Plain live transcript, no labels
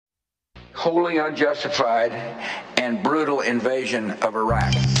wholly unjustified and brutal invasion of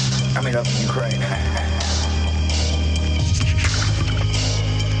Iraq. Of Ukraine.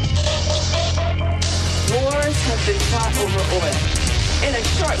 Wars have been fought over oil. In a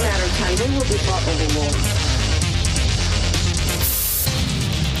short matter of time, they will be fought over war.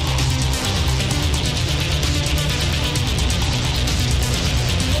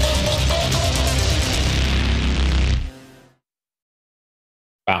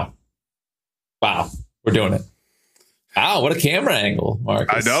 Wow. We're doing it. Wow, what a camera angle,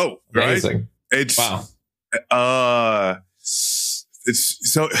 Marcus. I know, amazing. Right? It's wow. It's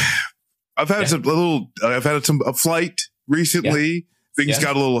so. I've had a flight recently. Yeah. Things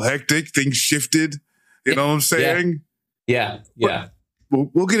got a little hectic. Things shifted. You know what I'm saying? Yeah.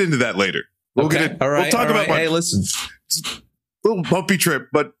 We'll get into that later. All right. We'll talk about Hey, listen. Little bumpy trip,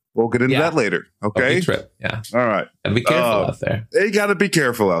 but we'll get into that later. Okay. Bumpy trip. Yeah. All right. And be careful out there. You got to be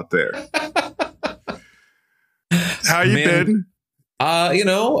careful out there. How you been?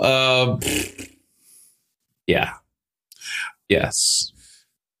 Yeah. Yes.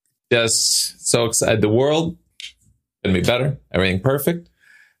 Just so excited. The world gonna be better. Everything perfect.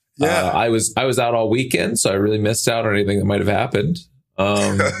 Yeah. I was out all weekend, so I really missed out on anything that might have happened.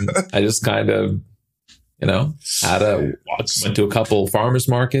 I just kind of, went to a couple farmers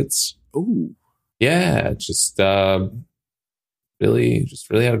markets. Ooh. Yeah, just really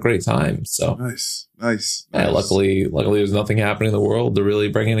had a great time. So nice. Yeah, luckily there's nothing happening in the world to really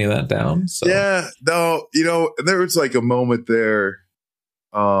bring any of that down. So yeah, no, there was like a moment there.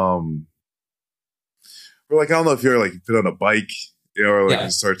 Where like, I don't know if you're like been on a bike, or like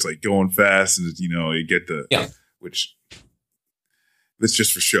it starts like going fast, and you get which that's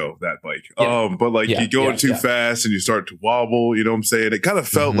just for show, that bike. But like you go too fast and you start to wobble. You know what I'm saying? It kind of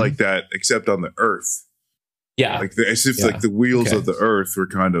felt like that, except on the earth. Yeah, like as if like the wheels of the earth were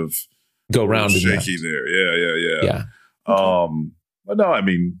kind of go round and shaky there. Yeah. But no, I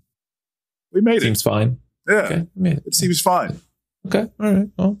mean, we made it. Seems fine. Yeah, it seems fine. Okay, all right.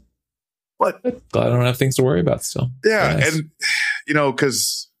 Well, what? Glad I don't have things to worry about still. Yeah, nice. And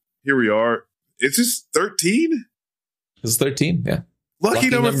because here we are. It's just 13. It's 13. Yeah. Lucky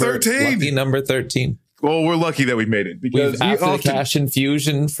number 13. Lucky number 13. Well, we're lucky that we made it because after the cash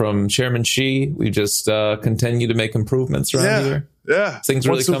infusion from Chairman Xi, we just continue to make improvements around here. Yeah, things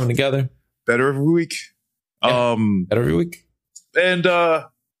really coming together. Better every week. Better every week. And I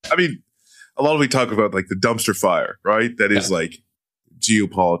mean, a lot of we talk about like the dumpster fire, right? That is like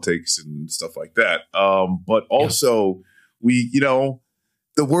geopolitics and stuff like that. But also we,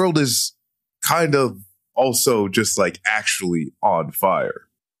 the world is kind of also just like actually on fire.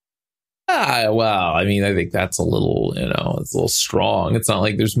 Well, I mean, I think that's a little, it's a little strong. It's not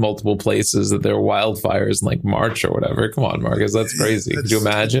like there's multiple places that there are wildfires in like March or whatever. Come on, Marcus, that's crazy. Could you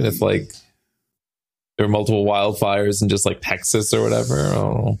imagine if like there were multiple wildfires in just like Texas or whatever? I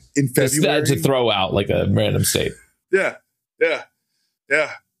don't know. In February, just to throw out like a random state. Yeah.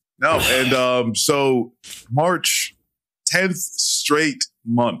 No, and so March 10th straight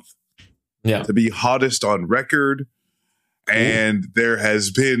month, to be hottest on record. And there has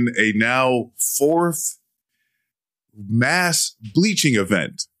been a now 4th mass bleaching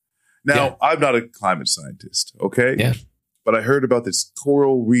event. Now, I'm not a climate scientist, okay? Yeah. But I heard about this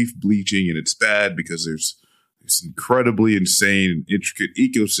coral reef bleaching, and it's bad because there's incredibly insane and intricate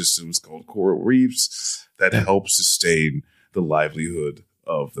ecosystems called coral reefs that help sustain the livelihood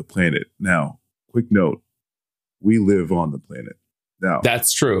of the planet. Now, quick note, we live on the planet. Now,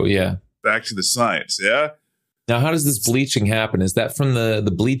 that's true, yeah. Back to the science, yeah? Now, how does this bleaching happen? Is that from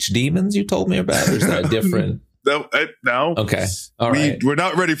the bleach demons you told me about, or is that different? No. Okay. All right. We're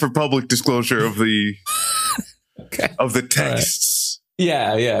not ready for public disclosure of the of the texts. Right.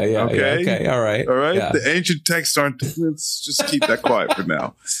 Yeah. Okay. Yeah, okay. All right. Yeah. The ancient texts aren't. Let's just keep that quiet for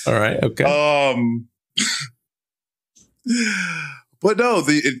now. All right. Okay. But no,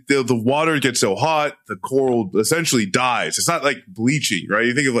 the water gets so hot, the coral essentially dies. It's not like bleaching, right?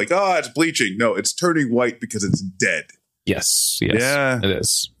 You think of like, it's bleaching. No, it's turning white because it's dead. Yes. Yeah, it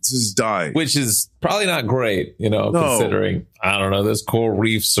is. This is dying. Which is probably not great, considering, I don't know, those coral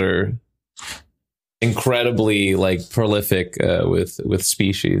reefs are incredibly like prolific with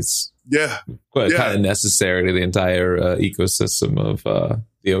species. Yeah. Kind of necessary to the entire ecosystem of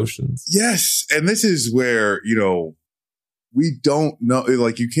the oceans. Yes. And this is where, we don't know,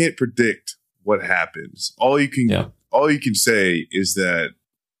 like you can't predict what happens. All you can say is that,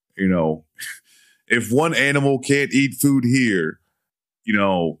 if one animal can't eat food here,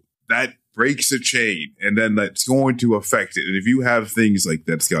 that breaks a chain, and then that's going to affect it. And if you have things like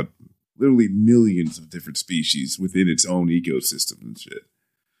that's got literally millions of different species within its own ecosystem and shit,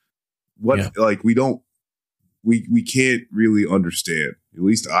 like we can't really understand. At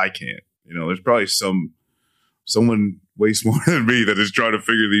least I can't. You know, there's probably someone way smarter than me that is trying to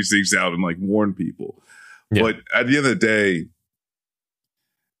figure these things out and like warn people. Yeah. But at the end of the day,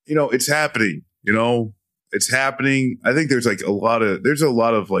 you know, it's happening. You know, it's happening. I think there's a lot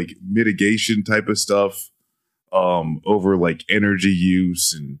of like mitigation type of stuff over like energy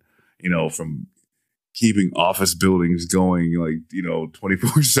use and, you know, from keeping office buildings going like, you know,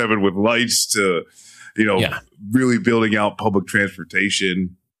 24/7 with lights to, you know, really building out public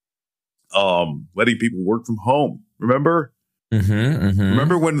transportation, letting people work from home. Remember?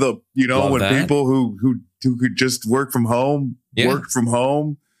 Remember when people who could just work from home worked from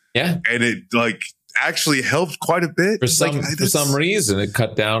home? Yeah. And it like actually helped quite a bit. For some reason, it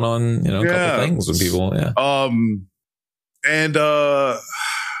cut down on, you know, a couple things with people. Yeah.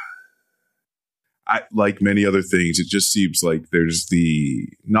 I, like many other things, it just seems like there's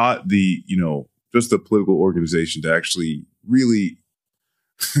not the political organization to actually really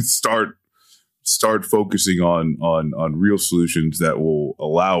start focusing on real solutions that will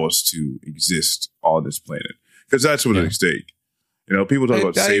allow us to exist on this planet, because that's what's at stake. You know, people talk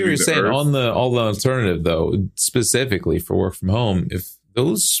about saving the earth. On the alternative, though, specifically for work from home, if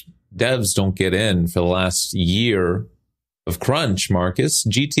those devs don't get in for the last year of crunch, Marcus,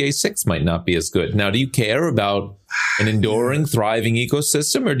 GTA 6 might not be as good. Now, do you care about an enduring, thriving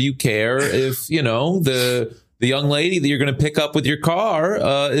ecosystem, or do you care if, you know, the young lady that you're going to pick up with your car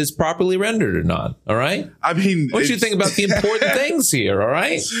is properly rendered or not? All right. I mean, what you think about the important things here? All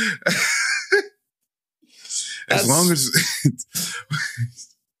right. As long as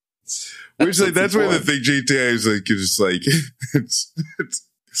that's where the thing GTA is like, it's like,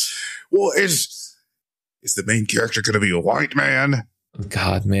 is the main character going to be a white man?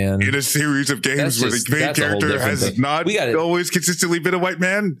 God, man. In a series of games where the main character has not always consistently been a white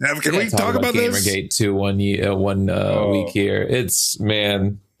man? Can we talk about this? Gamergate 2 one week here. It's,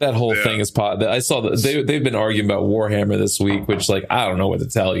 man, that whole thing is pot. I saw that they've been arguing about Warhammer this week, which, like, I don't know what to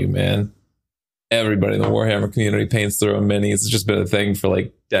tell you, man. Everybody in the Warhammer community paints their own minis. It's just been a thing for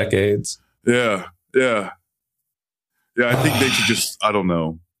like decades. Yeah. I think they should just, I don't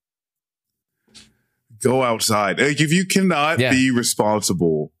know, go outside. Like, if you cannot be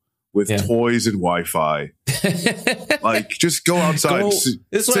responsible with toys and Wi-Fi, like, just go outside.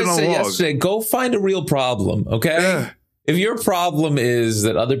 This is what I said yesterday. Go find a real problem, okay? Yeah. If your problem is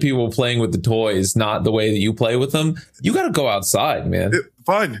that other people are playing with the toys not the way that you play with them, you got to go outside, man.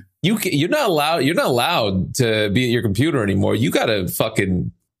 Fine. You're not allowed to be at your computer anymore. You got to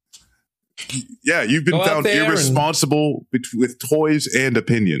fucking you've been found irresponsible with toys and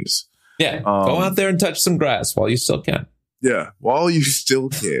opinions. Yeah, go out there and touch some grass while you still can. Yeah, while you still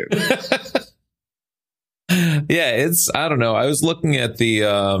can. It's, I don't know. I was looking at the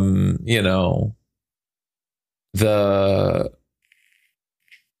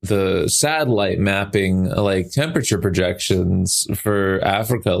the satellite mapping, like temperature projections for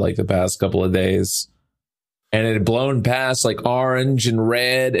Africa, like the past couple of days, and it had blown past like orange and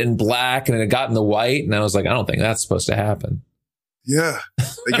red and black, and it had gotten the white, and I was like, I don't think that's supposed to happen. Yeah,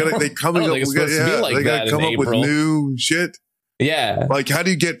 they gotta come up with new shit. Yeah, like, how do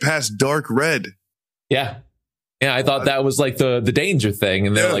you get past dark red? Yeah, I thought that was like the danger thing,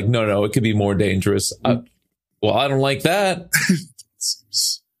 and they're like, no, it could be more dangerous. Well, I don't like that.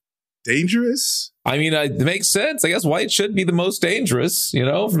 Seems dangerous. I mean, it makes sense. I guess white should be the most dangerous, you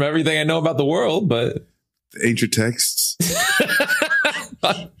know, from everything I know about the world. But the ancient texts.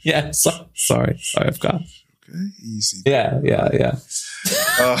 Sorry, I've got. Okay, easy. Yeah.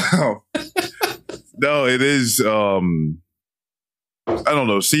 No, it is. I don't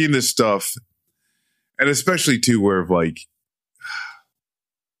know. Seeing this stuff, and especially too, where like,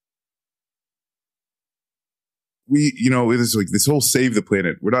 it is like this whole save the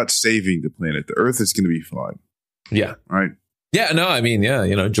planet. We're not saving the planet. The Earth is going to be fine. Yeah. Right. Yeah. No, I mean,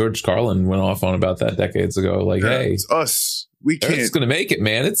 George Carlin went off on about that decades ago. Like, hey, it's us. We can't. It's going to make it,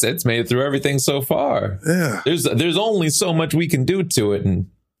 man. It's made it through everything so far. Yeah. There's only so much we can do to it, and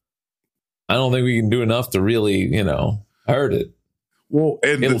I don't think we can do enough to really, hurt it. Well,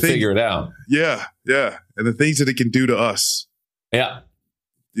 and it'll figure it out. Yeah. And the things that it can do to us. Yeah.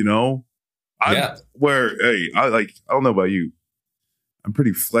 I don't know about you. I'm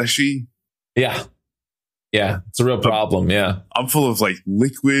pretty fleshy. Yeah. It's a real problem. Yeah. I'm full of like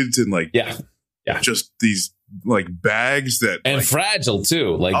liquids and like, just these like bags and fragile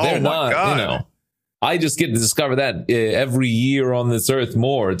too. Like, they're not, I just get to discover that every year on this earth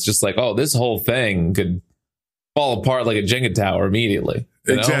more. It's just like, oh, this whole thing could fall apart like a Jenga tower immediately.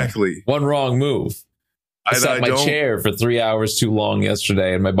 Exactly. One wrong move. I sat in my chair for 3 hours too long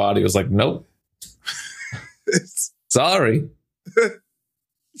yesterday, and my body was like, nope. Sorry.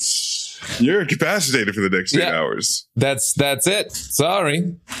 You're incapacitated for the next 8 hours. That's it.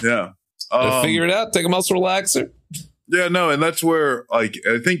 Sorry. Yeah. Figure it out. Take a muscle relaxer. Yeah, no, and that's where, like,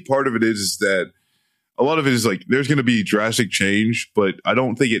 I think part of it is that a lot of it is like there's going to be drastic change, but I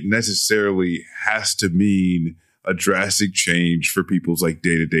don't think it necessarily has to mean a drastic change for people's like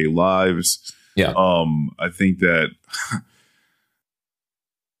day-to-day lives. Yeah. I think that,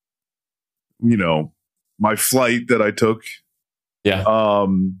 you know, my flight that I took. Yeah.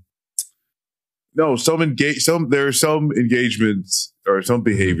 No, there are some engagements or some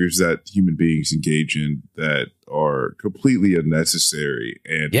behaviors that human beings engage in that are completely unnecessary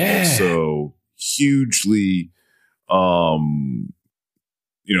and also hugely,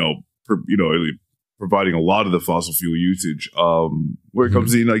 providing a lot of the fossil fuel usage. Where it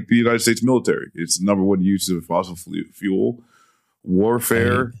comes in, like the United States military, it's the number one use of fossil fuel.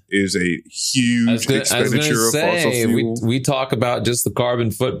 Warfare is a huge expenditure of fossil fuel. We talk about just the carbon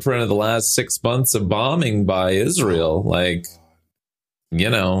footprint of the last 6 months of bombing by Israel. Like,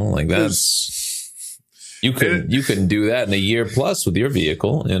 like that's you couldn't do that in a year plus with your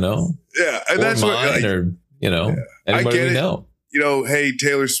vehicle, Yeah, and that's mine, anybody we know. Hey,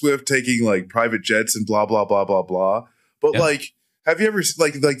 Taylor Swift taking like private jets and blah blah blah blah blah. But like, have you ever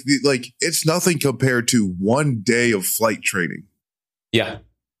like it's nothing compared to 1 day of flight training. Yeah.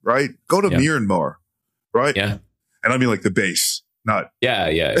 Right? Go to Myanmar. Right? Yeah. And I mean like the base, not. Yeah.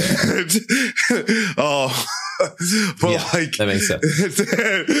 But like. That makes sense.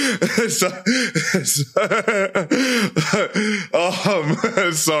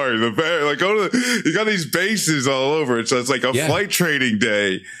 Sorry. Go to you got these bases all over. So it's like a flight training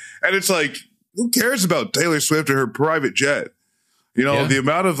day. And it's like, who cares about Taylor Swift or her private jet? The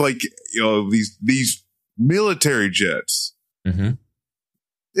amount of these military jets. Mm-hmm.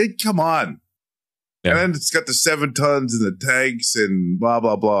 Come on. Yeah. And then it's got the 7 tons and the tanks and blah,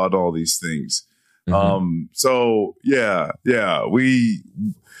 blah, blah, and all these things. Mm-hmm.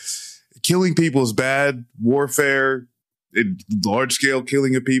 Killing people is bad. Warfare, large scale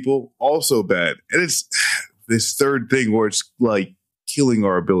killing of people, also bad. And it's this third thing where it's like killing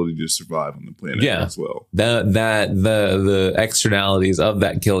our ability to survive on the planet as well. The externalities of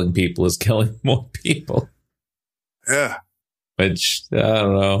that killing people is killing more people. Yeah. Which, I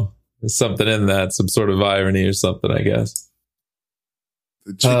don't know, there's something in that, some sort of irony or something, I guess.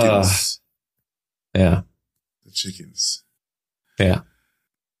 The chickens. The chickens. Yeah.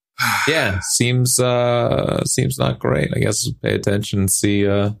 Yeah, seems not great. I guess we'll pay attention and see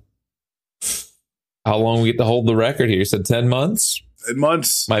how long we get to hold the record here. You said 10 months? 10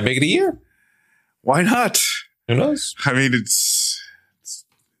 months. Might make it a year. Why not? Who knows? I mean, it's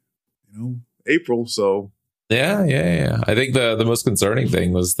April, so... Yeah. I think the most concerning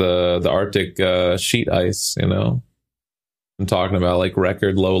thing was the Arctic sheet ice, I'm talking about like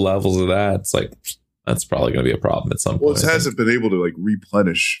record low levels of that. It's like, that's probably going to be a problem at some point. Well, it hasn't been able to like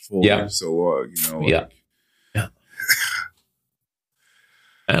replenish fully for so long, Yeah. I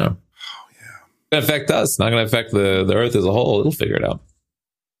don't know. Oh, yeah. It's going to affect us. Not going to affect the Earth as a whole. It'll figure it out.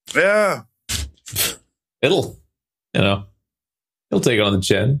 Yeah. It'll take it on the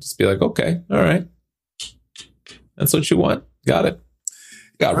chin. Just be like, okay, all right. That's what you want. Got it.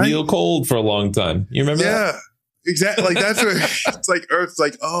 Got real cold for a long time. You remember that? Yeah, exactly. Like that's where it's like Earth's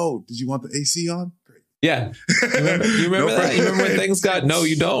like, oh, did you want the AC on? Great. Yeah. You remember that? You remember when things got, no,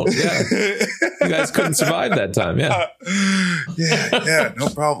 you don't. Yeah. You guys couldn't survive that time. Yeah. Yeah. No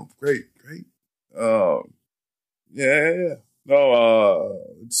problem. Great. Yeah. No,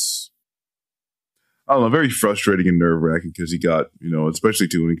 it's, I don't know, very frustrating and nerve wracking because he got, especially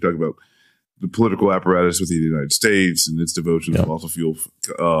too when you talk about the political apparatus within the United States and its devotion to fossil fuel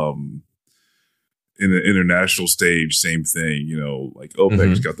in the international stage, same thing, like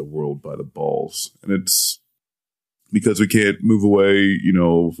OPEC's got the world by the balls. And it's because we can't move away,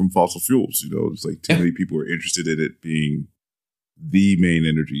 from fossil fuels. It's like too many people are interested in it being the main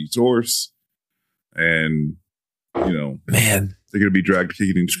energy source. And, man, they're going to be dragged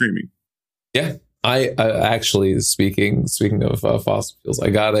kicking and screaming. Yeah. I actually, speaking of fossil fuels,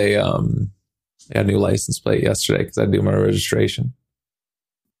 I got a new license plate yesterday because I do my registration.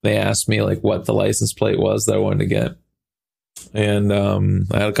 They asked me like what the license plate was that I wanted to get. And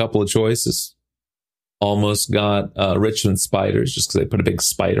I had a couple of choices. Almost got Richmond Spiders just because they put a big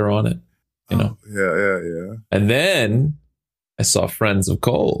spider on it. Yeah. And then I saw Friends of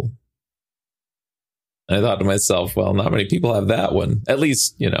Coal. And I thought to myself, well, not many people have that one. At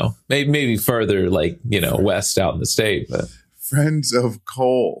least, maybe further, like, west out in the state. But Friends of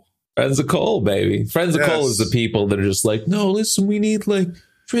Coal. Friends of coal, baby. Friends of coal is the people that are just like, no, listen, we need like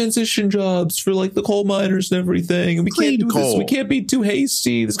transition jobs for like the coal miners and everything. And we can't do this. We can't be too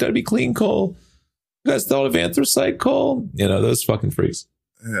hasty. There's got to be clean coal. You guys thought of anthracite coal? You know, those fucking freaks.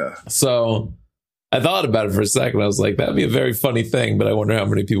 Yeah. So I thought about it for a second. I was like, that'd be a very funny thing, but I wonder how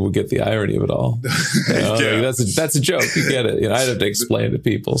many people would get the irony of it all. You know, like, that's a joke. You get it. You know, I'd have to explain it to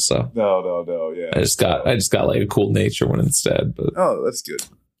people. So no. Yeah. I just got like a cool nature one instead. But that's good.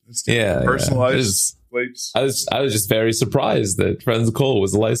 Yeah, personalized plates. I was just very surprised that Friends of Coal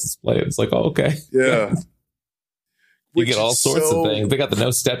was a license plate. It's like, oh, okay. Yeah. You get all sorts of things. They got the no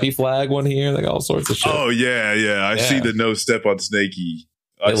steppy flag one here. They got all sorts of shit. Oh yeah. I see the no step on Snaky.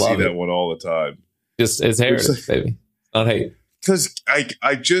 I see that one all the time. Just it's heritage, baby. Not hate. Because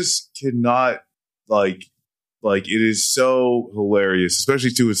I just cannot like it is so hilarious,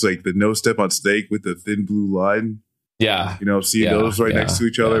 especially too. It's like the no step on snake with the thin blue line. Yeah. You know, seeing those right next to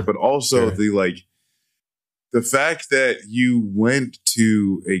each other, but also the fact that you went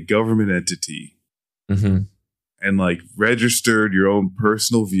to a government entity and like registered your own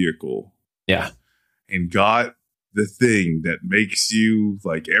personal vehicle. Yeah. And got the thing that makes you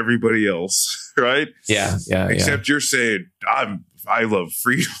like everybody else, right? Yeah. Except you're saying, I love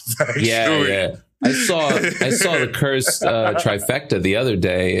freedom. Yeah. I saw the cursed trifecta the other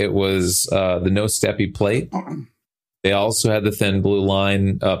day. It was the no steppy plate. They also had the thin blue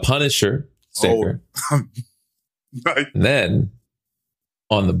line Punisher sticker. Right. And then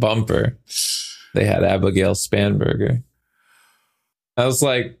on the bumper, they had Abigail Spanberger. I was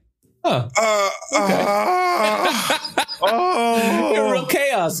like, okay. You're a real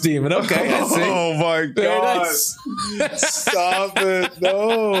chaos demon. Okay, I see. Oh my God. Nice. Stop it.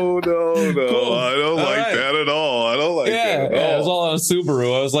 No. Cool. I don't like that at all. I don't like that at all. It was all on a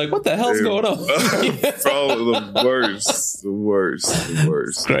Subaru. I was like, what the hell's going on? Probably the worst. The worst.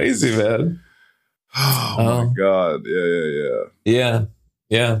 It's crazy, man. Oh my God. Yeah.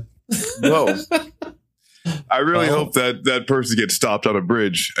 No. I really hope that person gets stopped on a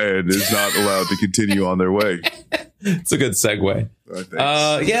bridge and is not allowed to continue on their way. It's a good segue.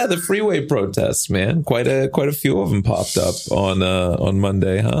 The freeway protests, man. Quite a few of them popped up on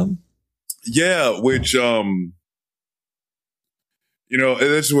Monday, huh? Yeah, which and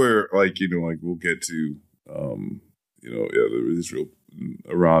that's where we'll get to the Israel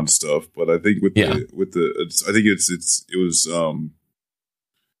Iran stuff, but I think it was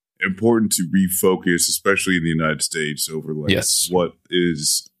important to refocus, especially in the United States, over what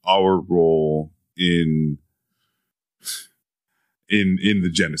is our role in the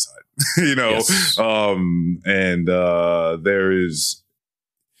genocide, Yes.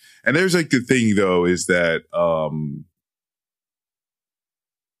 There's like the thing though is that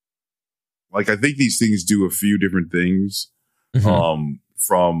I think these things do a few different things from it's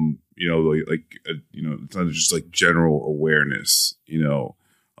not just like general awareness, and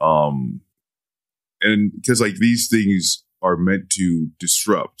because these things are meant to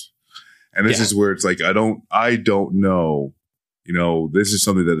disrupt, and this is where it's like I don't know, this is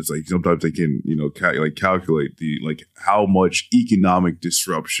something that it's like sometimes they can calculate the how much economic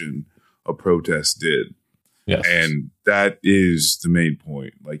disruption a protest did. Yes. And that is the main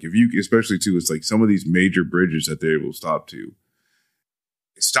point. If you, especially too, it's like some of these major bridges that they will stop to,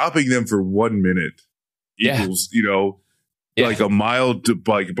 stopping them for 1 minute equals, like a mile to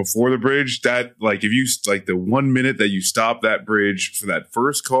before the bridge. That if you the 1 minute that you stop that bridge for that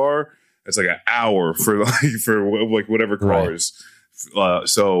first car, it's like an hour for whatever cars. Right.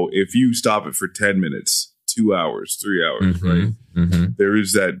 So if you stop it for 10 minutes, 2 hours, 3 hours, right? Mm-hmm. There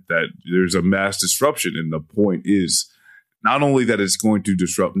is there's a mass disruption. And the point is not only that it's going to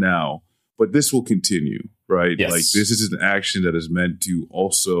disrupt now, but this will continue, right? Yes. This is an action that is meant to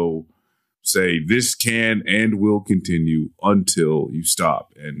also say this can and will continue until you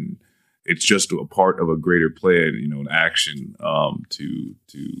stop. And it's just a part of a greater plan, an action to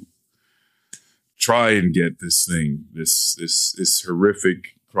try and get this thing, this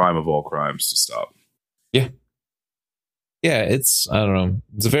horrific crime of all crimes to stop. Yeah, it's, I don't know.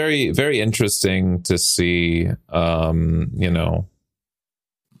 It's very, very interesting to see, I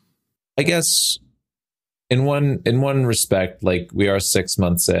guess in one respect, we are 6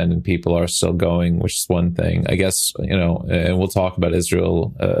 months in and people are still going, which is one thing, I guess, and we'll talk about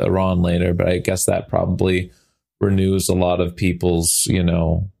Israel, Iran later, but I guess that probably renews a lot of people's,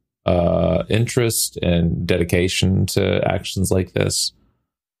 interest and dedication to actions like this.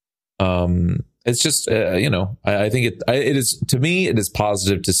 It's just, I think it is, to me, it is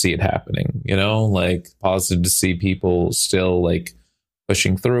positive to see it happening, positive to see people still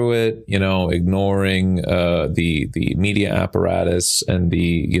pushing through it, ignoring the media apparatus and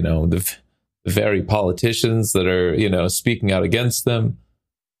the very politicians that are, speaking out against them.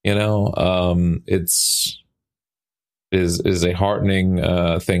 Is a heartening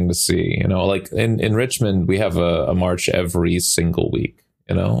thing to see. Like in Richmond, we have a march every single week.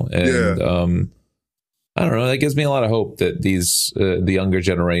 I don't know. That gives me a lot of hope that the younger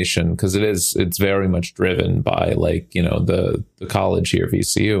generation, because it's very much driven by the college here,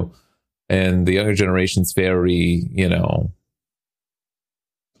 VCU, and the younger generation's very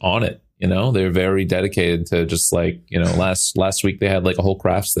on it. They're very dedicated to just last week they had a whole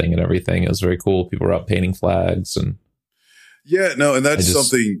crafts thing and everything. It was very cool. People were out painting flags and and that's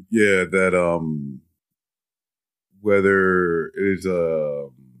something that whether it is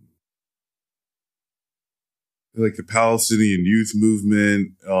like the Palestinian youth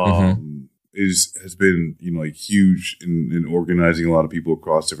movement has been huge in organizing a lot of people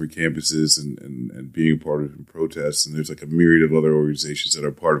across different campuses and being a part of protests. And there's a myriad of other organizations that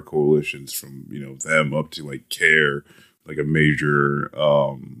are part of coalitions from them up to CARE, a major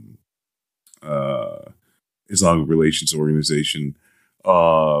Islamic relations organization,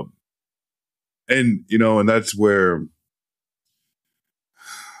 and that's where.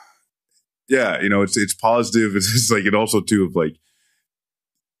 It's positive. It's just and also too of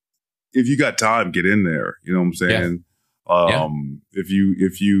if you got time, get in there. You know what I'm saying? If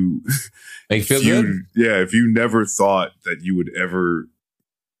you make you feel good. If you never thought that you would ever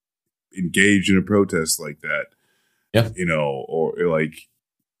engage in a protest like that, or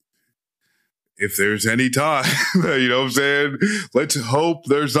if there's any time, you know what I'm saying? Let's hope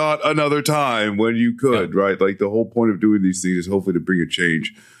there's not another time when you could, right? The whole point of doing these things is hopefully to bring a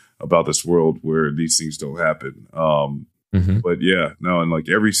change about this world where these things don't happen. But and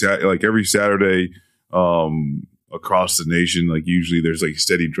every Saturday across the nation, usually there's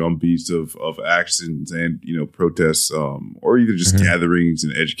steady drum beats of actions and protests, or even just gatherings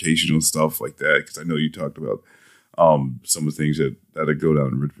and educational stuff like that. Because I know you talked about some of the things that go down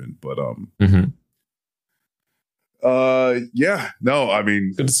in Richmond, but I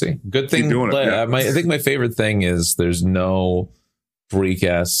mean, good to see. Good thing. I think my favorite thing is there's no freak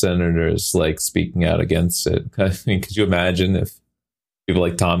ass senators speaking out against it. I mean, could you imagine if people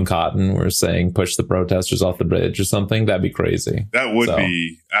like Tom Cotton were saying push the protesters off the bridge or something? That'd be crazy. That would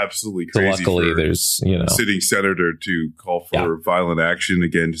be absolutely crazy. So luckily, there's sitting senator to call for violent action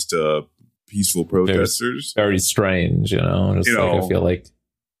against peaceful protesters. Very strange, I feel like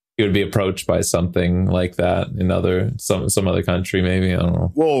he would be approached by something like that in some other country, maybe. I don't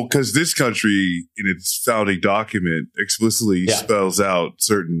know. Well, because this country, in its founding document, explicitly spells out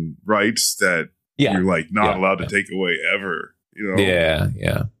certain rights that you're not allowed to take away ever.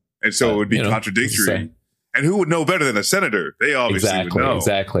 And so it would be contradictory. And who would know better than a senator? They obviously would know.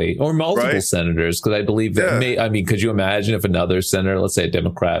 Exactly. Or multiple senators, because I believe that could you imagine if another senator, let's say a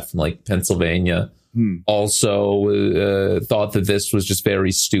Democrat from Pennsylvania, also thought that this was just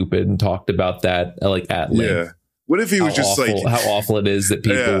very stupid and talked about that at length? Yeah. What if he was just how awful it is that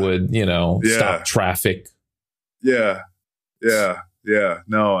people would, stop traffic? Yeah.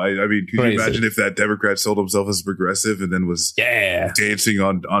 No, I mean, could you imagine if that Democrat sold himself as progressive and then was dancing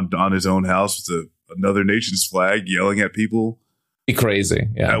on his own house with another nation's flag, yelling at people? Be crazy.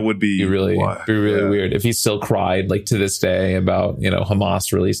 Yeah, that would be really weird if he still cried to this day about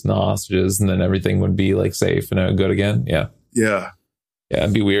Hamas releasing the hostages, and then everything would be safe and good again. Yeah,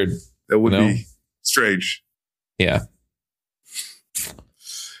 it'd be weird. That would be strange. Yeah.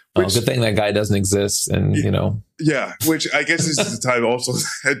 Good thing that guy doesn't exist, and which I guess this is the time also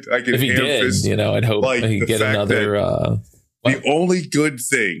that I can. If he did, I'd hope he'd get another. The only good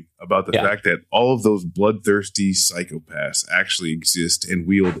thing about the fact that all of those bloodthirsty psychopaths actually exist and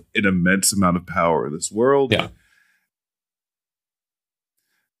wield an immense amount of power in this world. Yeah.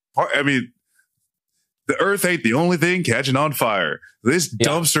 I mean, the earth ain't the only thing catching on fire. This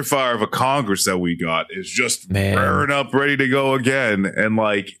dumpster fire of a Congress that we got is just burning up, ready to go again. And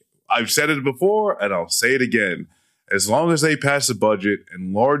I've said it before and I'll say it again. As long as they pass a budget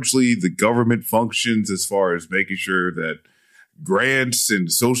and largely the government functions as far as making sure that grants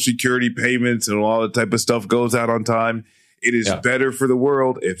and social security payments and all that type of stuff goes out on time, it is better for the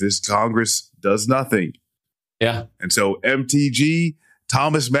world if this Congress does nothing. Yeah. And so MTG,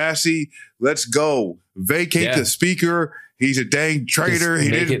 Thomas Massey, let's go. Vacate the speaker. He's a dang traitor.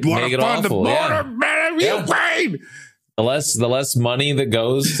 He didn't want to fund the border, man, Ukraine. The less money that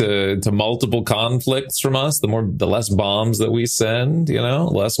goes to multiple conflicts from us, the less bombs that we send,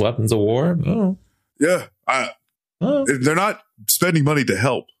 less weapons of war. Oh. Yeah. They're not spending money to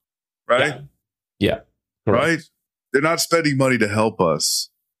help, right? Yeah. Right? they're not spending money to help us,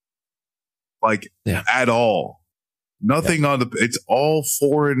 like at all. Nothing on it's all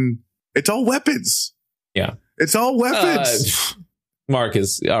foreign. It's all weapons. Yeah, it's all weapons.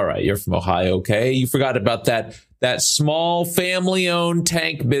 Marcus, all right, you're from Ohio, okay? You forgot about that small family-owned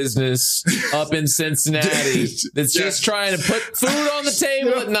tank business up in Cincinnati that's just trying to put food on the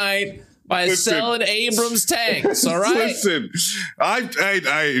table at night by selling Abrams tanks, all right? Listen,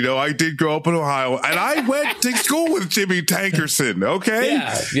 I did grow up in Ohio, and I went to school with Jimmy Tankerson, okay?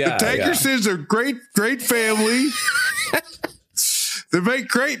 Yeah, the Tankersons are great family. They make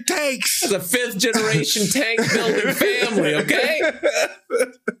great tanks. It's a fifth-generation tank-building family, okay?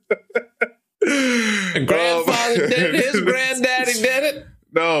 And grandfather did it. His granddaddy did it.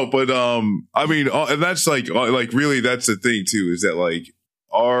 No, but I mean, and that's like really, that's the thing too, is that like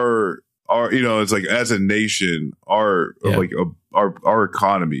our it's like as a nation, our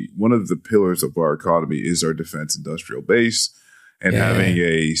economy. One of the pillars of our economy is our defense industrial base, and having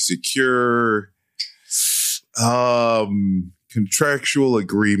a secure, contractual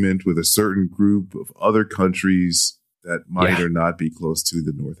agreement with a certain group of other countries that might or not be close to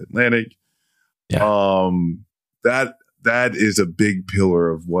the North Atlantic. That is a big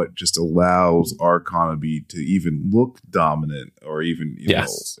pillar of what just allows our economy to even look dominant, or even you know.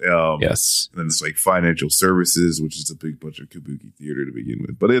 And then it's like financial services, which is a big bunch of kabuki theater to begin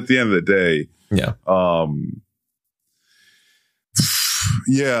with. But at the end of the day,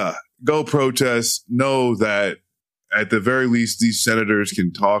 go protest. Know that at the very least, these senators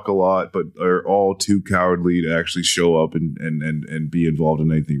can talk a lot, but are all too cowardly to actually show up and be involved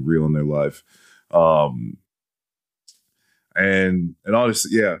in anything real in their life. And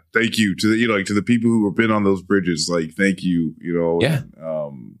honestly, thank you to the, to the people who have been on those bridges. Like, thank you, a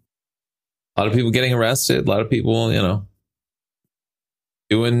lot of people getting arrested, a lot of people,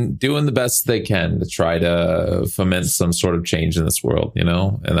 doing the best they can to try to foment some sort of change in this world, and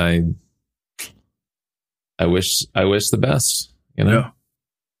I wish the best,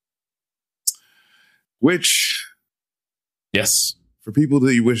 Which, yes, for people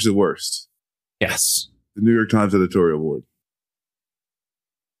that you wish the worst. Yes. The New York Times editorial board.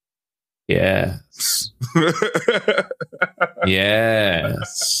 Yes.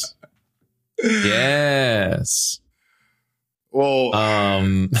 Yes. Well,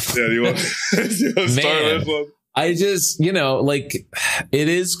 do you want to start this one? I just, it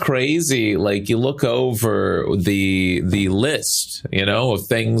is crazy. Like, you look over the list, of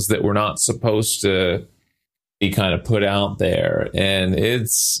things that were not supposed to be kind of put out there, and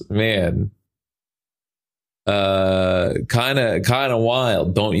it's, man, kind of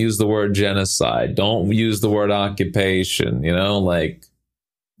wild. Don't use the word genocide. Don't use the word occupation.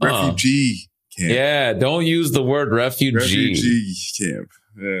 Refugee camp. Yeah, don't use the word refugee camp.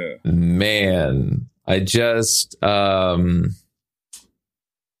 Yeah, man. I just, golly.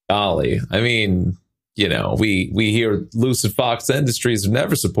 I mean, we hear Lucid Fox Industries have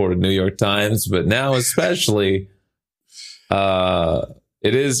never supported New York Times, but now especially,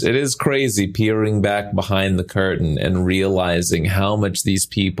 it is crazy peering back behind the curtain and realizing how much these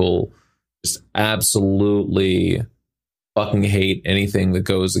people just absolutely fucking hate anything that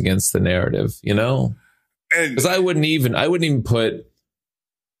goes against the narrative, Because I wouldn't even put.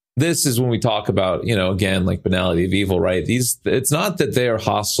 This is when we talk about, again, like banality of evil, right? It's not that they are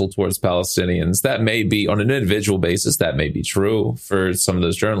hostile towards Palestinians. That may be, on an individual basis, that may be true for some of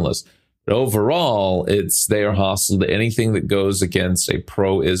those journalists. But overall, they are hostile to anything that goes against a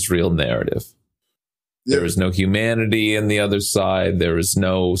pro-Israel narrative. Yep. There is no humanity in the other side. There is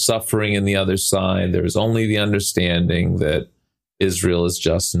no suffering in the other side. There is only the understanding that Israel is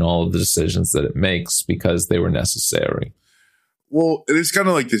just in all of the decisions that it makes because they were necessary. Well, it's kind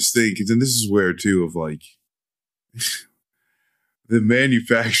of like this thing, and this is where, too, of like the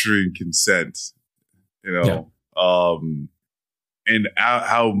manufacturing consent, and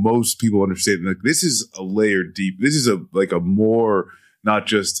how most people understand. Like, this is a layer deep. This is a more, not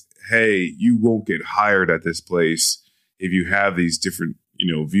just, hey, you won't get hired at this place if you have these different,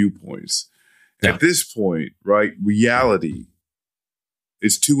 viewpoints. Yeah. At this point, right, reality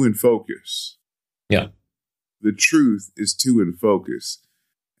is too in focus. Yeah. The truth is too in focus,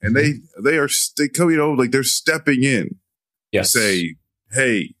 and they come, they're stepping in to say,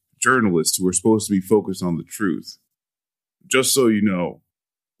 hey, journalists who are supposed to be focused on the truth, just so you know,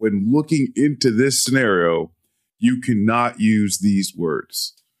 when looking into this scenario, you cannot use these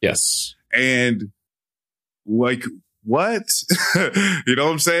words. Yes. And like, what? You know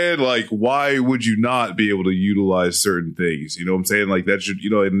what I'm saying? Like, why would you not be able to utilize certain things? You know what I'm saying? Like, that should,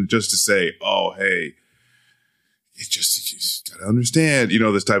 and just to say, oh, hey, you just gotta understand,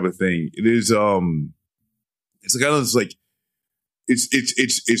 this type of thing. It is, it's kind of like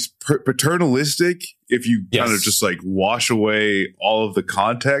it's paternalistic if you kind of just like wash away all of the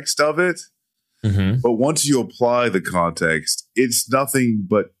context of it. But once you apply the context, it's nothing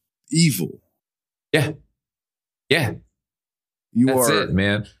but evil. Yeah. Yeah. That's are it,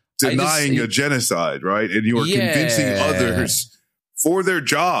 man. Denying a genocide, right? And you are convincing others for their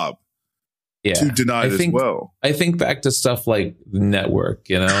job to deny it as well. I think back to stuff like the Network,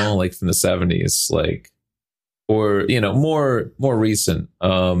 like from the 70s, like, or, more recent,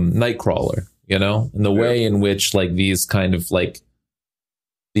 Nightcrawler, and the way in which like these kind of like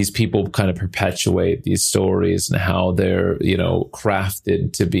these people kind of perpetuate these stories and how they're,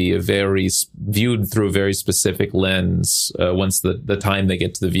 crafted to be viewed through a very specific lens once the time they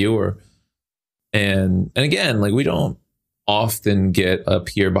get to the viewer. And again, like we don't often get up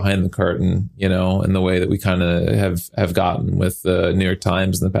here behind the curtain, in the way that we kind of have gotten with the New York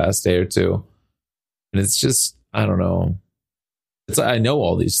Times in the past day or two. And it's just, I don't know. I know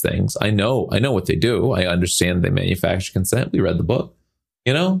all these things. I know what they do. I understand they manufacture consent. We read the book.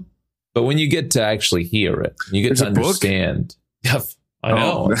 But when you get to actually hear it, you get to understand. I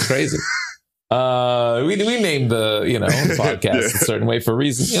know, it's crazy. We named the the podcast a certain way for a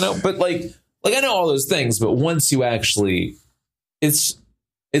reason, but like I know all those things, but once you actually, it's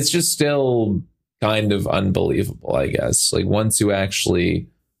just still kind of unbelievable, I guess. Like once you actually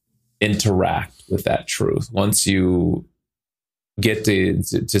interact with that truth, once you get to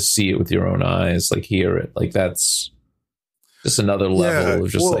see it with your own eyes, like hear it, like that's just another level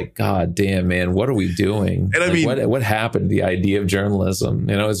of just like, God damn, man, what are we doing? And I mean, what happened to the idea of journalism?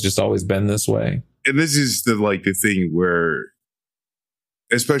 It's just always been this way. And this is the thing where,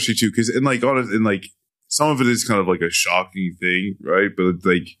 especially too, because some of it is kind of like a shocking thing, right? But it's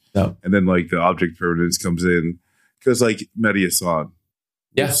like, and then like the object permanence comes in because like Mehdi Hasan,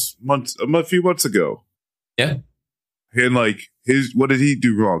 a few months ago, and like what did he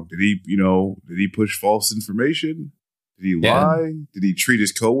do wrong? Did he push false information? Did he lie? Did he treat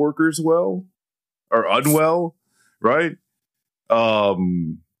his coworkers well or unwell? Right.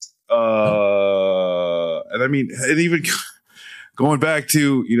 And I mean, and even going back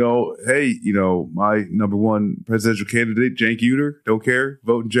to, my number one presidential candidate, Cenk Uygur, don't care,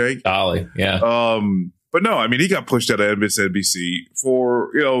 voting Cenk. Golly, yeah. But no, I mean, he got pushed out of MSNBC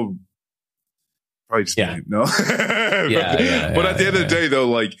for, probably just no. But at the end of the day, though,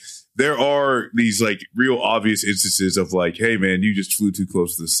 like, there are these like real obvious instances of like, hey, man, you just flew too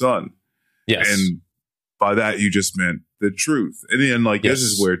close to the sun. Yes. And by that, you just meant the truth. And then like, this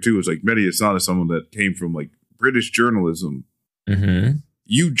is where too, it's like Mehdi Hasan is someone that came from like British journalism.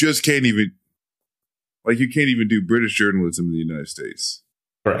 You just can't even do British journalism in the United States.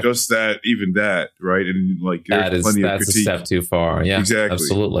 Correct. Just that, right? And like, that's a step too far. Yeah, exactly.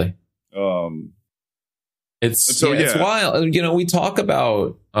 Absolutely. It's wild. We talk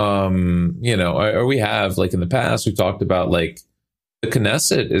about, or we have like in the past, we've talked about like the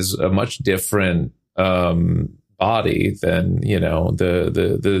Knesset is a much different body than,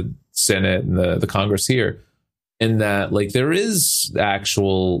 the Senate and the Congress here, in that like there is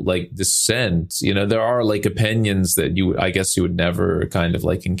actual like dissent. There are like opinions that I guess you would never kind of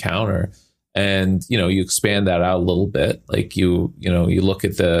like encounter. And, you expand that out a little bit. Like you look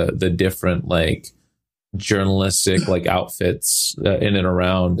at the different like journalistic like outfits in and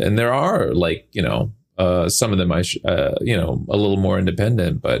around, and there are like some of them a little more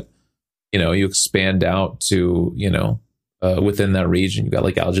independent, but you expand out to within that region, you got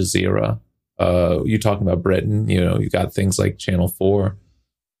like Al Jazeera, you're talking about Britain, you got things like Channel 4,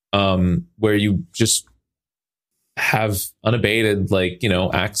 where you just have unabated like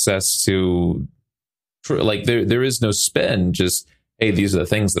access to like there is no spin, just hey, these are the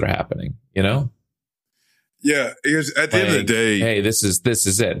things that are happening. Yeah, because at the end of the day, hey, this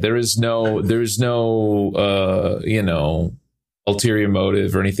is it. There is no ulterior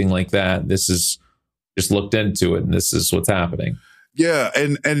motive or anything like that. This is just looked into it, and this is what's happening. Yeah,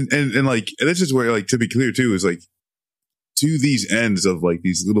 and this is where, like, to be clear too, is like to these ends of like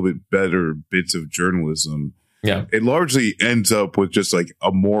these little bit better bits of journalism. Yeah, it largely ends up with just like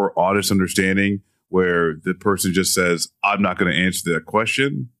a more honest understanding where the person just says, "I'm not going to answer that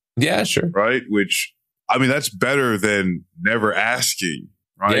question." Yeah, sure. Right, which. I mean, that's better than never asking,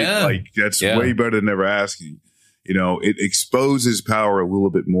 right? Yeah. Like that's way better than never asking. It exposes power a little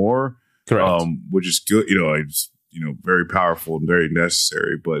bit more, correct? Which is good. Very powerful and very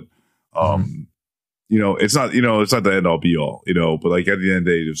necessary. But it's not the end all be all. But like at the end of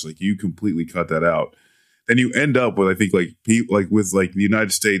the day, it's like you completely cut that out, then you end up with I think like people like with like the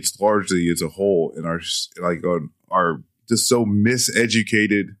United States largely as a whole and our just so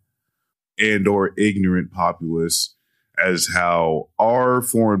miseducated and or ignorant populace as how our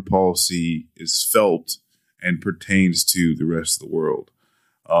foreign policy is felt and pertains to the rest of the world.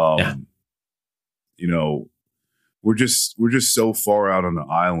 You know, we're just so far out on the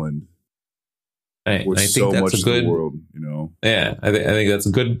island. Right. With I think so that's much a good of the world, you know. Yeah, I think that's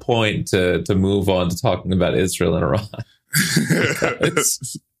a good point to move on to talking about Israel and Iran.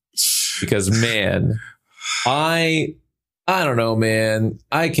 because man, I don't know, man.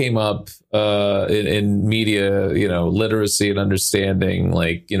 I came up in media, you know, literacy and understanding,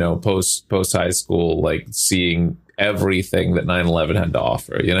 like, you know, post high school, like seeing everything that 9/11 had to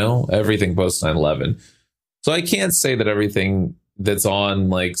offer, you know, everything post 9/11. So I can't say that everything that's on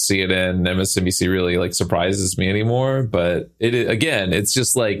like CNN, MSNBC really like surprises me anymore. But again, it's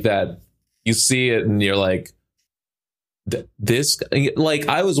just like that. You see it and you're like, this, like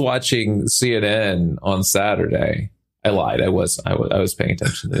I was watching CNN on Saturday. I lied. I was paying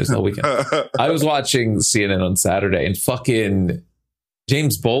attention to this all weekend. I was watching CNN on Saturday and fucking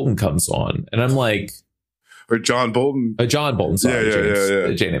James Bolton comes on and I'm like, or John Bolton. John Bolton, sorry.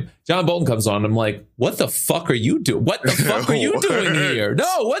 Yeah. J-name. John Bolton comes on. I'm like, what the fuck are you doing? What the fuck are you doing here?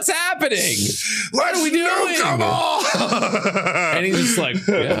 No, what's happening? What are we doing? Come on. And he's just like,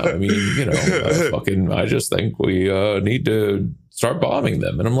 yeah, I mean, you know, I just think we need to start bombing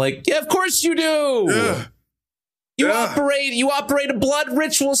them. And I'm like, yeah, of course you do. Yeah. You operate a blood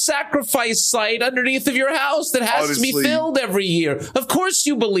ritual sacrifice site underneath of your house that has to be filled every year. Of course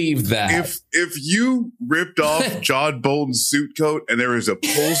you believe that. If you ripped off John Bolton's suit coat and there was a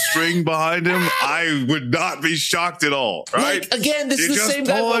pull string behind him, I would not be shocked at all. Right? Like, again, this is the same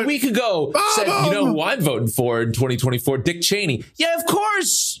guy a week ago said, you know who I'm voting for in 2024? Dick Cheney. Yeah, of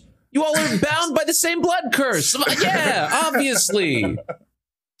course. You all are bound by the same blood curse. Yeah, obviously.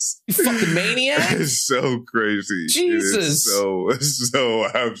 You fucking maniac. It's so crazy. Jesus. So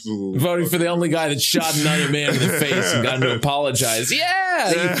absolutely. Voting for the only guy that shot another man in the face and got him to apologize. Yeah,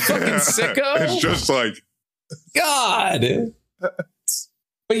 you fucking sicko. It's just like, God.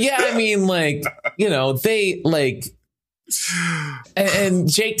 But yeah, I mean, like, you know, they like, and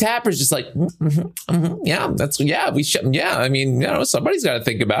Jake Tapper's just like, we should. Yeah, I mean, you know, somebody's got to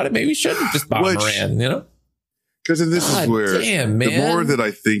think about it. Maybe we shouldn't just bomb Iran, you know? Because this is where the more that I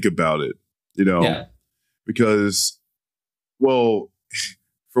think about it, you know, because, well,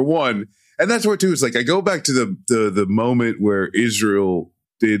 for one, and that's where too, it's like I go back to the moment where Israel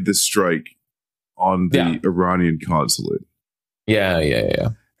did the strike on the Iranian consulate. Yeah.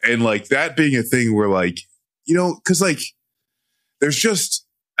 And like that being a thing where like, you know, because like there's just,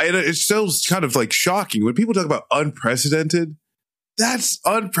 it's so kind of like shocking when people talk about unprecedented. That's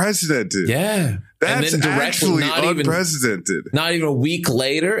unprecedented. Yeah. That's actually unprecedented. Not even a week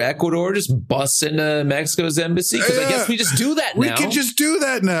later, Ecuador just busts into Mexico's embassy because I guess we just do that now. We can just do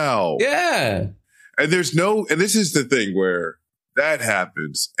that now. Yeah. And and this is the thing where that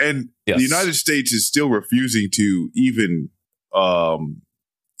happens. And the United States is still refusing to even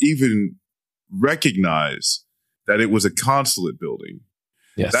recognize that it was a consulate building.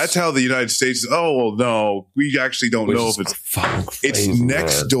 Yes. That's how the United States. Oh, well, no, we actually don't know if it's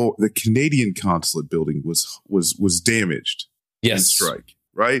next door. The Canadian consulate building was damaged. Yes. In strike,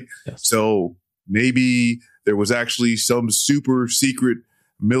 right? Yes. So maybe there was actually some super secret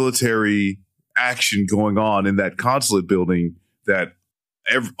military action going on in that consulate building that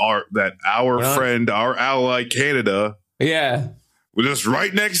our friend, our ally, Canada. Yeah. We're just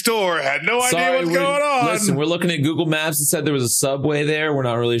right next door. Had no idea what's going on. Listen, we're looking at Google Maps. It said there was a subway there. We're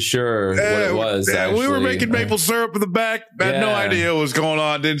not really sure what it was. We were making maple syrup in the back. Had no idea what was going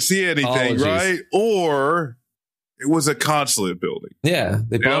on. Didn't see anything, right? Or it was a consulate building. Yeah,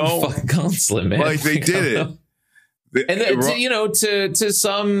 they bombed the fucking consulate, man. Like they did it. And you know, to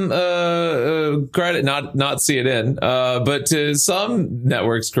some credit, not CNN, but to some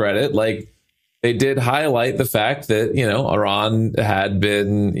networks' credit, like. They did highlight the fact that, you know, Iran had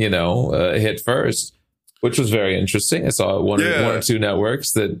been, you know, hit first, which was very interesting. I saw one or two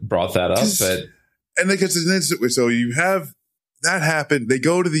networks that brought that up. And because so you have that happen. They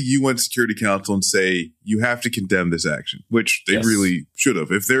go to the UN Security Council and say, you have to condemn this action, which they really should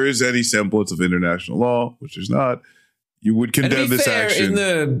have. If there is any semblance of international law, which there's not, you would condemn this action.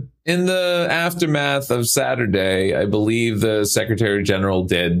 In the aftermath of Saturday, I believe the Secretary General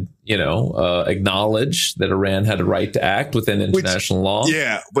did, you know, acknowledge that Iran had a right to act within international law.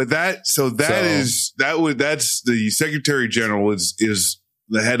 Yeah, but that's the Secretary General is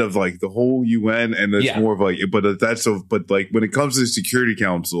the head of like the whole UN, and it's more of like, but like when it comes to the Security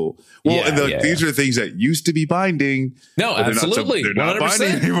Council, these are things that used to be binding. No, absolutely, they're not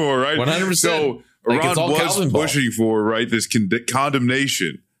binding anymore, right? 100%. So Iran was pushing for this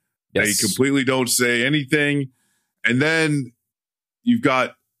condemnation, They completely don't say anything. And then you've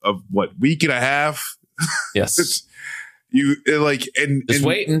got a week and a half. Yes. Just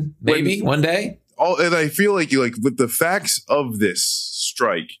waiting, maybe one day. And I feel like with the facts of this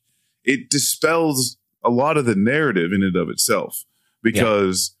strike, it dispels a lot of the narrative in and of itself,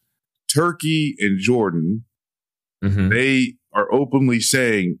 because Turkey and Jordan, they are openly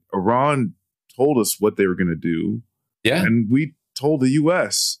saying Iran told us what they were going to do. Yeah. And we told the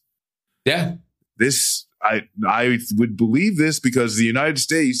U.S. Yeah. This, I would believe this because the United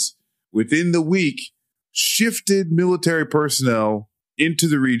States within the week shifted military personnel into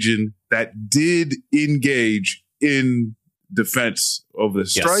the region that did engage in defense of the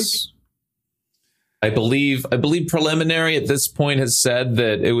strike. Yes. I believe preliminary at this point has said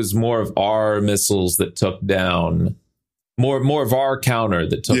that it was more of our missiles that took down, more of our counter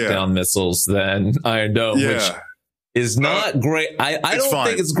that took down missiles than Iron Dome, which is not great. I don't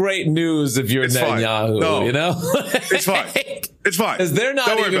think it's great news if you're Netanyahu, no, you know? It's fine. It's fine. Because they're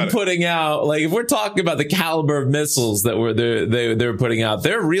not even putting out, like, if we're talking about the caliber of missiles that they're putting out,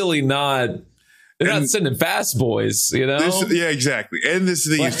 they're really not. They're not sending fast boys, you know? Exactly. And this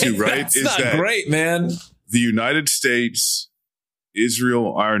thing is too, right? That's not great, man. The United States,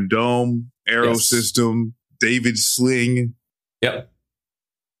 Israel, Iron Dome, Arrow System, David Sling. Yep.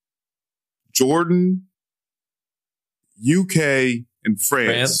 Jordan, UK, and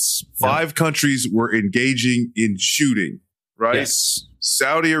France. 5 countries were engaging in shooting, right? Yes.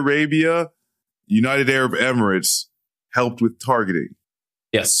 Saudi Arabia, United Arab Emirates helped with targeting.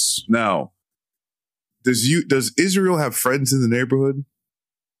 Yes. Now, does Israel have friends in the neighborhood?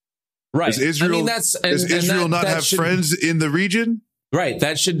 Right. Does Israel not have friends in the region? Right.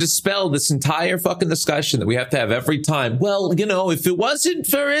 That should dispel this entire fucking discussion that we have to have every time. Well, you know, if it wasn't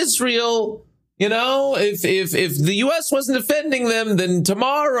for Israel, you know, if the U.S. wasn't defending them, then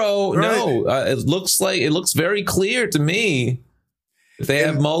tomorrow, no, it looks very clear to me that they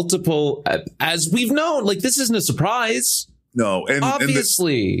have multiple, as we've known, like, this isn't a surprise. No. And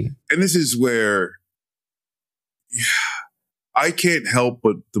obviously. And this is where I can't help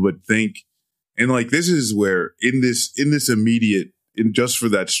but think, and like, this is where in this immediate, just for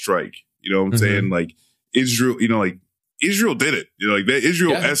that strike, you know what I'm saying? Like, Israel, you know, like, Israel did it, you know, like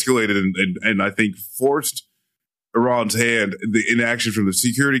Israel escalated and I think forced Iran's hand, the inaction from the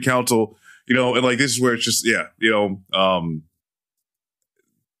Security Council, you know, and like, this is where it's just,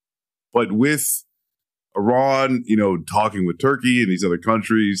 but with Iran, you know, talking with Turkey and these other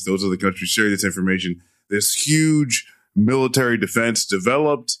countries, those other countries sharing this information, this huge military defense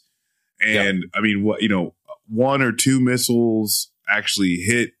developed. And I mean, what, you know, 1 or 2 missiles actually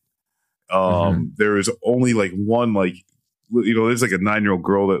hit. There is only like one, like, you know, there's like a 9-year-old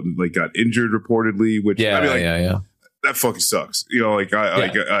girl that like got injured reportedly, which I mean, that fucking sucks. You know, like I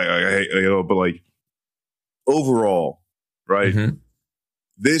you know, but like overall, right?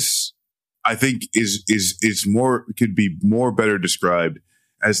 This, I think, is more, could be more better described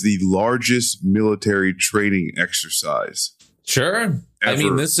as the largest military training exercise. Sure. Ever. I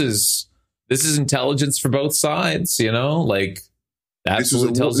mean, this is intelligence for both sides, you know, like,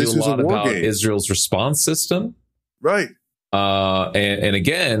 absolutely tells you a lot about Israel's response system. Right. And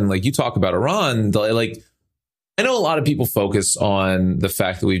again, like, you talk about Iran, like, I know a lot of people focus on the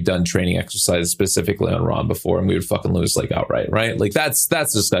fact that we've done training exercises specifically on Iran before, and we would fucking lose, like, outright, right? Like, that's a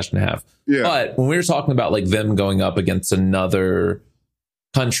discussion to have. Yeah. But when we were talking about, like, them going up against another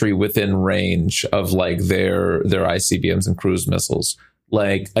country within range of, like, their ICBMs and cruise missiles,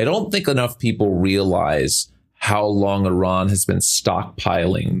 like, I don't think enough people realize how long Iran has been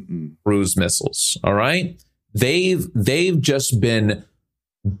stockpiling cruise missiles. All right. They've just been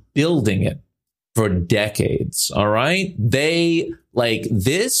building it for decades. All right. They, like,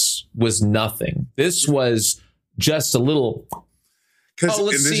 this was nothing. This was just a little,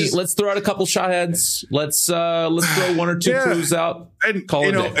 let's throw out a couple shot heads. Let's throw 1 or 2 crews out and call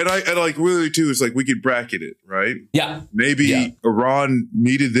it. And I like, really too, is like, we could bracket it, right? Yeah. Maybe Iran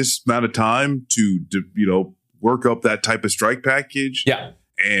needed this amount of time to you know, work up that type of strike package. Yeah.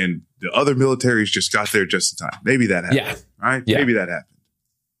 And the other militaries just got there just in time. Maybe that happened. Yeah. Right? Yeah. Maybe that happened.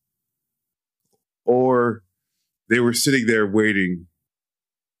 Or they were sitting there waiting.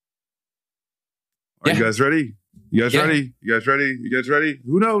 Are you guys ready? You guys ready? You guys ready? You guys ready?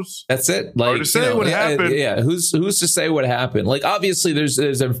 Who knows? That's it. Like, hard to say what happened. Yeah. Who's to say what happened? Like, obviously there's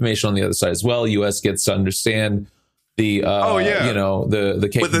information on the other side as well. U.S. gets to understand the you know, the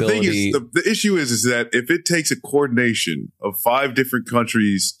capability. But the thing is, the issue is that if it takes a coordination of 5 different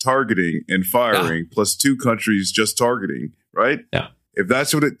countries targeting and firing plus 2 countries just targeting, right? Yeah. If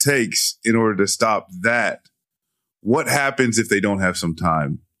that's what it takes in order to stop that, what happens if they don't have some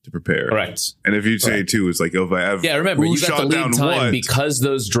time to prepare. Correct. And if you say too, it's like, if I have, remember, you got the lead time what? because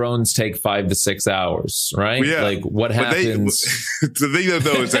those drones take 5 to 6 hours, right? Well, yeah. Like what happens? The thing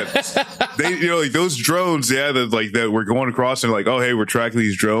though is that they, like those drones, that we're going across and like, oh, hey, we're tracking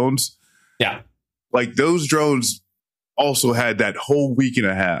these drones. Yeah. Like those drones also had that whole week and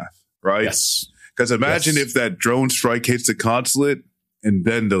a half, right? Yes. Because imagine if that drone strike hits the consulate and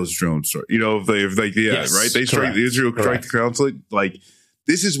then those drones start, right? They strike Israel, strike the consulate. Like,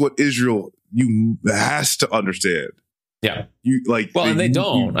 this is what Israel has to understand. Yeah. And they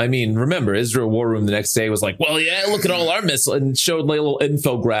don't. I mean, remember, Israel War Room the next day was like, well, yeah, look at all our missiles, and showed like a little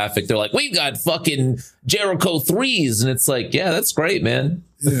infographic. They're like, we've got fucking Jericho 3s. And it's like, yeah, that's great, man.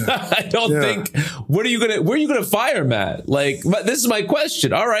 Yeah. I don't think, where are you gonna fire them at? Like, this is my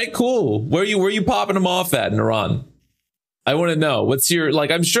question. All right, cool. Where are you popping them off at in Iran? I want to know what's your, like,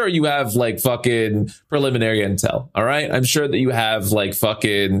 I'm sure you have like fucking preliminary intel. All right. I'm sure that you have like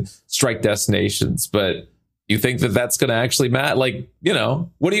fucking strike destinations, but you think that that's going to actually matter? Like,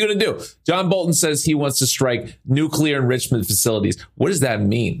 what are you going to do? John Bolton says he wants to strike nuclear enrichment facilities. What does that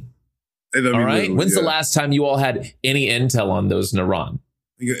mean? All right. When's the last time you all had any intel on those in Iran?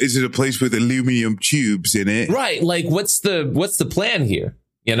 Is it a place with aluminum tubes in it? Right. Like, what's the plan here?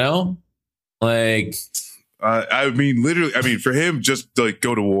 Like, literally, for him, just like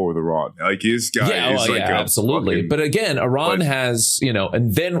go to war with Iran. Like his guy is like absolutely. But again, Iran has,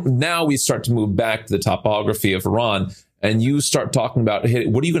 and then now we start to move back to the topography of Iran, and you start talking about, hey,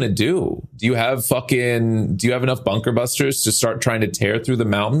 what are you going to do? Do you have enough bunker busters to start trying to tear through the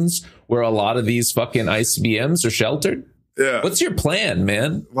mountains where a lot of these fucking ICBMs are sheltered? Yeah. What's your plan,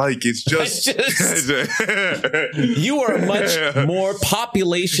 man? Like, it's just you are a much more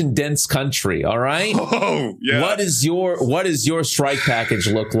population dense country. All right. Oh, yeah. What is your strike package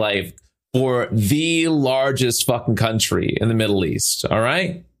look like for the largest fucking country in the Middle East? All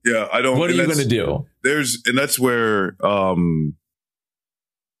right. Yeah. I don't. What are you going to do? And that's where,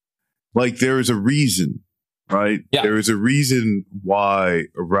 there is a reason, right? Yeah. There is a reason why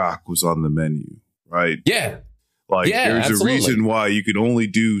Iraq was on the menu, right? Yeah. There's absolutely. a reason why you can only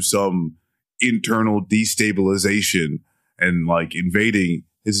do some internal destabilization, and like invading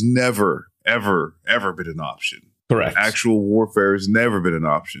has never, ever, ever been an option. Correct. Actual warfare has never been an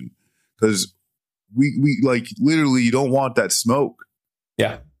option because we like literally you don't want that smoke.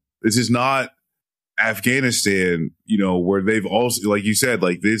 Yeah. This is not Afghanistan, where they've also, like you said,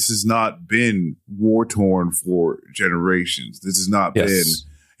 like this has not been war torn for generations. This has not been,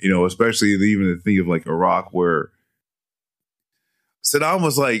 especially even the thing of like Iraq where Saddam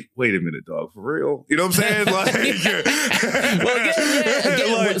was like, wait a minute, dog, for real? You know what I'm saying? Like, again,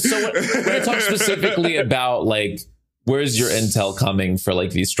 so when I talk specifically about like, where's your intel coming for like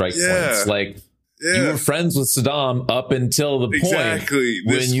these strike points? Like, you were friends with Saddam up until the point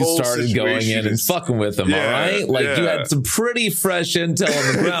when you started going in and fucking with him. All right. Like you had some pretty fresh intel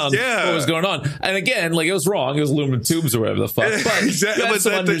on the ground. What was going on. And again, like it was wrong. It was aluminum tubes or whatever the fuck. But you had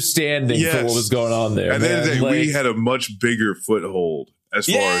some understanding for what was going on there. And then we had a much bigger foothold as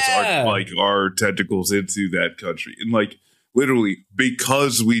far as our tentacles into that country. And like literally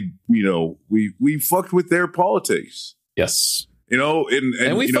because we fucked with their politics. Yes.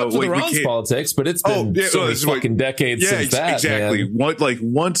 And we fucked with Iran's politics, but it's been so many fucking decades since that. Exactly. Man.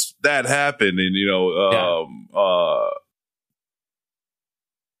 Once that happened, and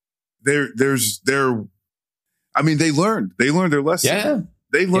they learned their lesson. Yeah,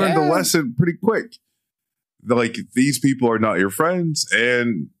 they learned the lesson pretty quick. Like these people are not your friends,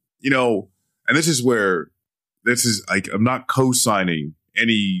 and and this is like I'm not co-signing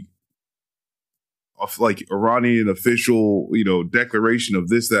any of like Iranian official, declaration of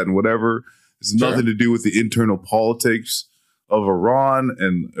this, that, and whatever. It's nothing to do with the internal politics of Iran,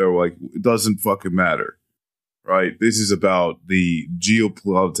 and it doesn't fucking matter, right? This is about the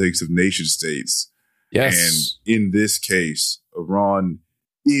geopolitics of nation states. Yes. And in this case, Iran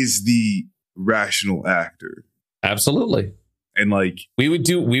is the rational actor. Absolutely. And like we would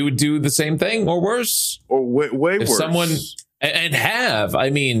do the same thing or worse. Or way if worse. Someone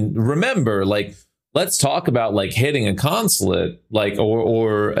remember, like, let's talk about like hitting a consulate, like,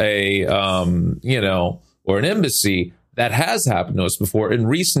 or a, or an embassy. That has happened to us before in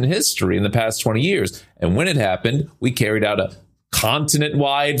recent history in the past 20 years. And when it happened, we carried out a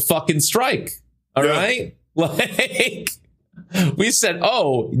continent-wide fucking strike. All right? Like, we said,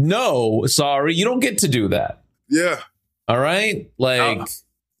 oh, no, sorry, you don't get to do that. Yeah. All right? Like.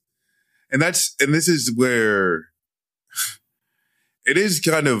 And this is where it is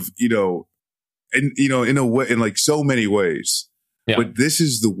kind of, in a way, in like so many ways. Yeah. But this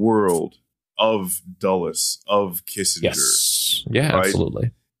is the world of Dulles, of Kissinger. Yes. Yeah, right?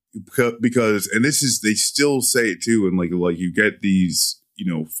 Absolutely. because, and this is, they still say it too. And like you get these,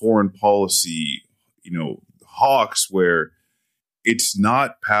 foreign policy, hawks where it's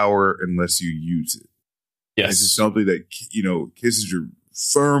not power unless you use it. Yes. This is something that, Kissinger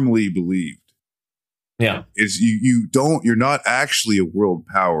firmly believed. Yeah. Is you're not actually a world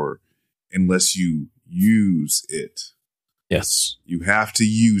power unless you use it. Yes. You have to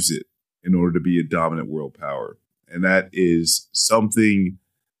use it in order to be a dominant world power. And that is something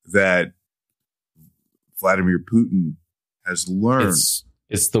that Vladimir Putin has learned.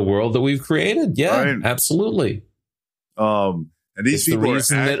 It's the world that we've created. Yeah, right? Absolutely. And these people the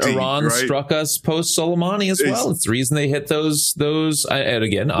reason are acting, that Iran right? struck us post Soleimani as well. It's the reason they hit those, and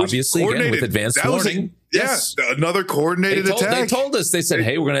again, obviously, again, with advanced warning. Another coordinated attack. They told us. They said,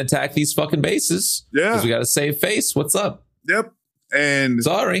 "Hey, we're going to attack these fucking bases. Yeah, because we got to save face. What's up?" Yep. And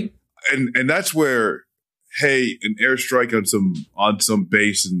sorry. And that's where, hey, an airstrike on some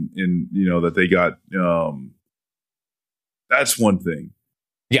base in that they got. That's one thing.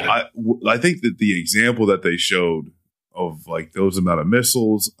 Yeah, I think that the example that they showed of like those amount of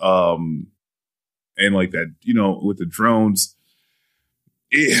missiles, and like that, with the drones.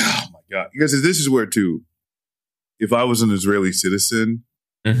 Yeah, oh my God. Because this is where too, if I was an Israeli citizen,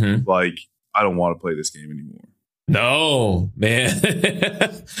 like I don't want to play this game anymore. No, man.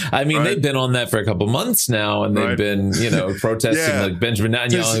 I mean, they've been on that for a couple months now, and they've been, protesting like Benjamin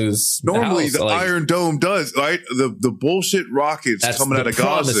Netanyahu's. Normally, house. the Iron Dome does, right? The bullshit rockets coming out of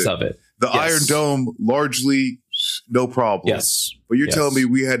Gaza. Of it. The Iron Dome largely no problem. Yes, but you're telling me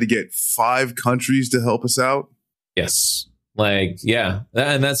we had to get 5 countries to help us out? Yes. And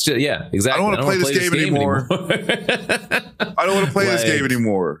that's just exactly. I don't want to play this game anymore. I don't want to play this game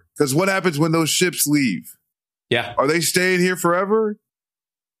anymore because what happens when those ships leave? Yeah. Are they staying here forever?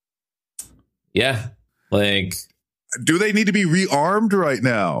 Yeah. Do they need to be rearmed right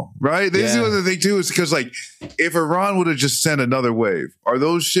now? Right? This is the other thing too, is because if Iran would have just sent another wave, are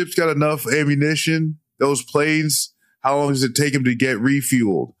those ships got enough ammunition? Those planes, how long does it take them to get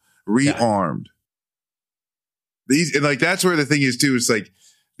refueled, rearmed? That's where the thing is too. It's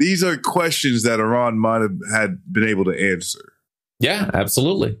these are questions that Iran might have had been able to answer. Yeah,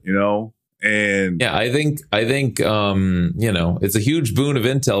 absolutely. And I think it's a huge boon of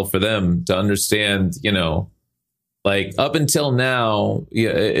intel for them to understand, up until now,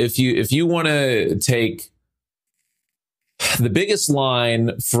 if you want to take the biggest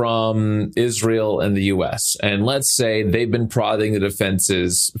line from Israel and the U.S., and let's say they've been prodding the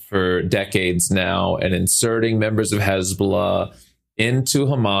defenses for decades now and inserting members of Hezbollah into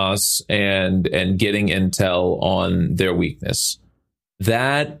Hamas and getting intel on their weakness.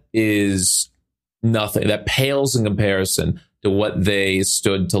 That is nothing. That pales in comparison to what they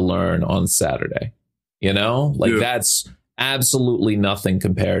stood to learn on Saturday. That's absolutely nothing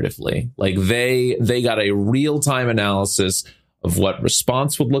comparatively. They got a real-time analysis of what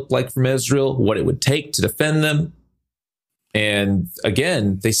response would look like from Israel, what it would take to defend them. And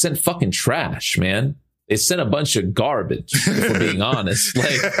again, they sent fucking trash, man. They sent a bunch of garbage, if we're being honest.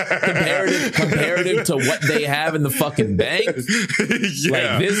 Comparative to what they have in the fucking bank.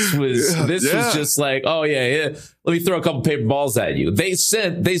 This was just let me throw a couple paper balls at you. They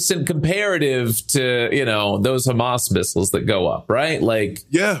sent comparative to, those Hamas missiles that go up, right?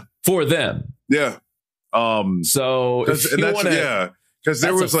 For them. Yeah. So if you want to, because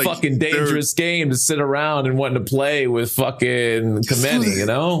there was a fucking dangerous game to sit around and wanting to play with fucking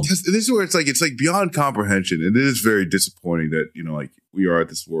Khamenei, This is where it's beyond comprehension, and it is very disappointing that we are at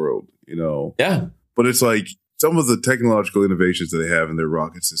this world, Yeah, but it's some of the technological innovations that they have in their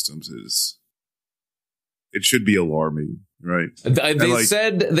rocket systems it should be alarming, right?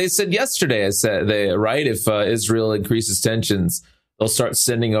 They said yesterday. If Israel increases tensions, they'll start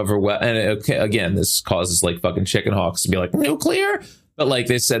sending over and again, this causes fucking chicken hawks to be nuclear. But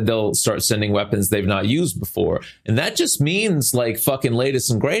they said they'll start sending weapons they've not used before. And that just means fucking latest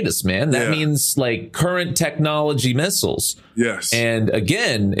and greatest, man. That means current technology missiles. Yes. And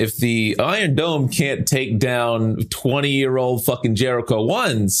again, if the Iron Dome can't take down 20-year-old fucking Jericho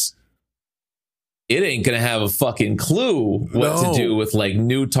 1s, it ain't going to have a fucking clue what to do with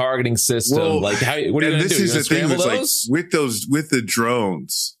new targeting system. What are you going to do? This is the thing with the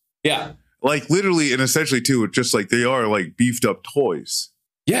drones. Yeah. Literally and essentially too, it's just they are beefed up toys.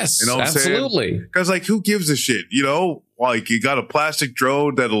 Yes, absolutely. Because who gives a shit? You got a plastic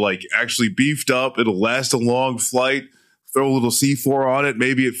drone that'll actually beefed up. It'll last a long flight. Throw a little C4 on it.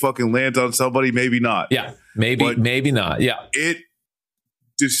 Maybe it fucking lands on somebody. Maybe not. Yeah, maybe not. Yeah, it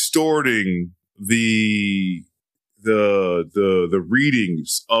distorting the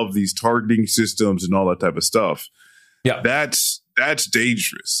readings of these targeting systems and all that type of stuff. Yeah, that's that's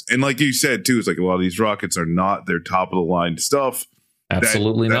dangerous. And like you said too, it's like a lot of these rockets are not their top of the line stuff.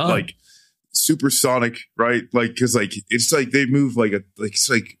 Absolutely not. Like supersonic, right? Like, cause like, it's like they move like it's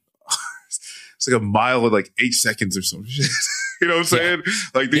like a mile in like 8 seconds or some shit. You know what I'm saying?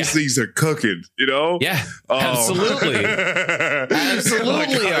 Like these things are cooking, you know? Yeah, absolutely.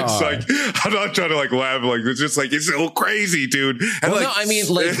 Absolutely. I'm not trying to like laugh. Like, it's just like, it's so crazy, dude. And well, like, no, I mean,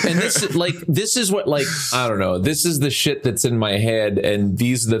 like, and this is what, like, I don't know. This is the shit that's in my head. And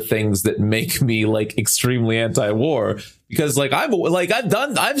these are the things that make me like extremely anti-war, because like,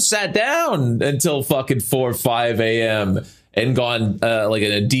 I've sat down until fucking 4 or 5 a.m. and gone like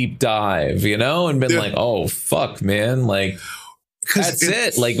in a deep dive, you know, and been like, oh, fuck, man. Like, that's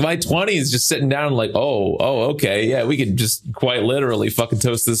it. Like my 20s, just sitting down like, oh, okay. Yeah, we could just quite literally fucking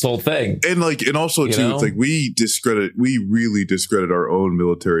toast this whole thing. And like, and also too, it's like we really discredit our own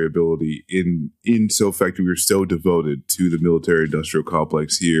military ability in so fact that we're so devoted to the military industrial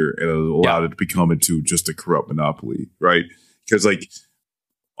complex here and allowed it to become into just a corrupt monopoly, right? Because like,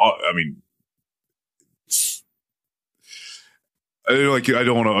 I mean, I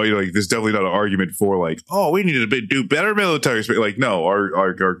don't want to like. There's definitely not an argument for like, oh, we need to do better military. Like, no,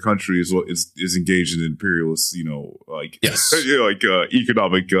 our country is engaged in imperialist, you know, like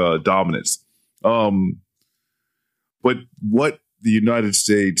economic dominance. But what the United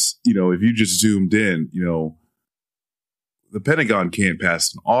States, you know, if you just zoomed in, you know, the Pentagon can't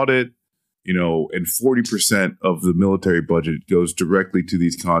pass an audit, you know, and 40% of the military budget goes directly to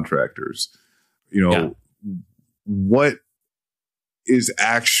these contractors. You know, what is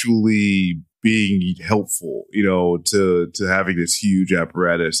actually being helpful, you know, to having this huge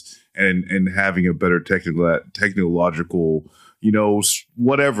apparatus and having a better technological, you know,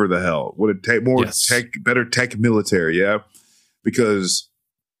 whatever the hell, better tech military. Yeah. Because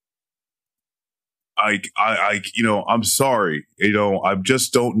I, you know, I'm sorry, you know, I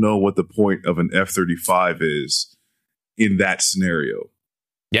just don't know what the point of an F-35 is in that scenario.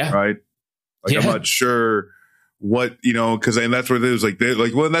 Yeah. Right. Like, I'm not sure what, you know, because and that's where it was like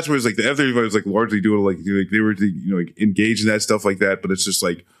that's where it's like the F-35 was like largely doing like they were, you know, like, engaged in that stuff like that. But it's just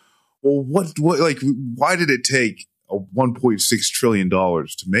like, well, what like why did it take a $1.6 trillion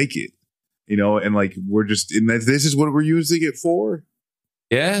to make it? You know, and like we're just in that. This is what we're using it for.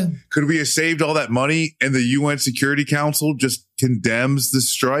 Yeah. Could we have saved all that money and the UN Security Council just condemns the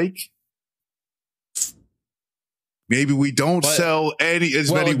strike? Maybe we don't sell many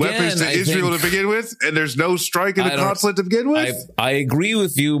weapons to Israel to begin with, and there's no strike in the conflict to begin with. I agree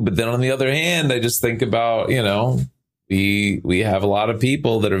with you, but then on the other hand, I just think about, you know, we have a lot of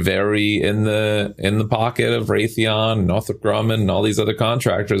people that are very in the pocket of Raytheon, Northrop Grumman, and all these other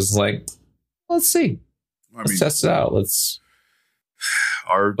contractors. It's like, let's see, let's test it out. What's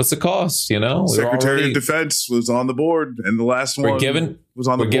the cost? You know, Secretary of Defense was on the board, and the last one was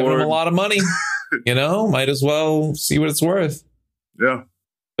on the board. We're giving them a lot of money. You know, might as well see what it's worth. Yeah.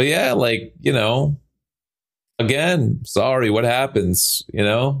 But yeah, like, you know, again, sorry, what happens? You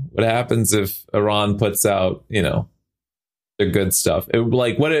know, what happens if Iran puts out, you know, the good stuff?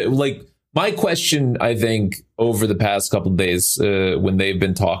 My question, I think, over the past couple of days, when they've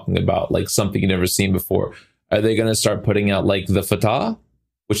been talking about like something you've never seen before, are they going to start putting out like the Fatah,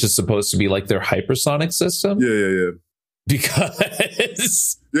 which is supposed to be like their hypersonic system? Yeah.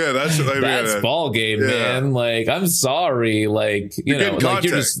 Because that's ball game, man. Like, I'm sorry, like, you know, like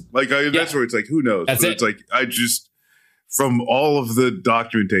you're just like that's where it's like, who knows? But it's like I just from all of the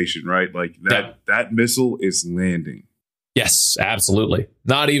documentation, right? Like that missile is landing. Yes, absolutely.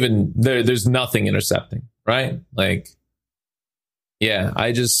 Not even there's nothing intercepting, right? Like, yeah,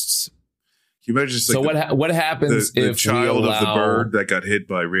 I just. Can you imagine just like so what happens if the child of the bird that got hit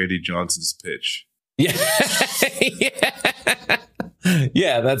by Randy Johnson's pitch? Yeah.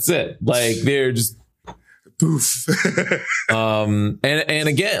 Yeah, that's it. Like they're just poof. And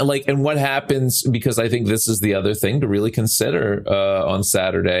again, like, and what happens, because I think this is the other thing to really consider on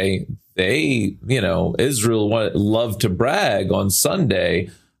Saturday. They, you know, Israel loved to brag on Sunday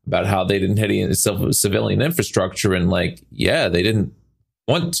about how they didn't hit any civilian infrastructure, and like, yeah, they didn't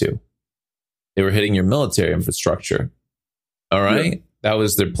want to. They were hitting your military infrastructure. All right. Yeah. That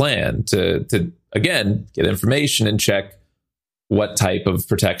was their plan to again, get information and check what type of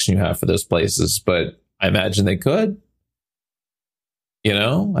protection you have for those places. But I imagine they could, you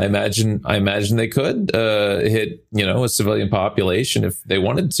know, I imagine they could hit, you know, a civilian population if they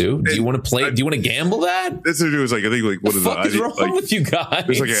wanted to. Do you want to gamble that? That's what it was like. I think like what is wrong with you guys?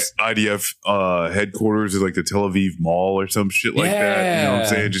 There's like an IDF headquarters at like the Tel Aviv Mall or some shit like that. You know what I'm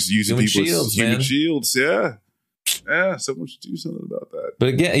saying? Just using people as human shields. Yeah. Yeah, someone should do something about that. But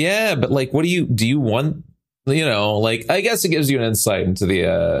again, yeah, but like, what do you want? you know, like, I guess it gives you an insight into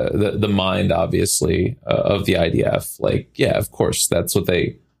the mind, obviously, of the IDF. Like, yeah, of course, that's what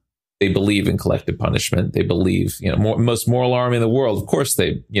they believe in, collective punishment. They believe, you know, most moral army in the world. Of course,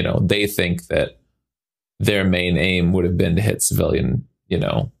 they think that their main aim would have been to hit civilian, you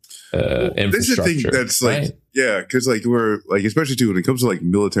know, infrastructure. This is the thing that's like, right? Yeah, because like we're like, especially too when it comes to like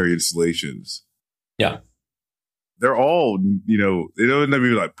military installations. Yeah. They're all, you know, they don't have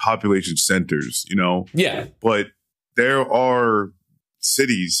even like population centers, you know? Yeah. But there are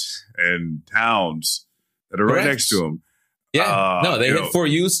cities and towns that are right next to them. Yeah. No, they hit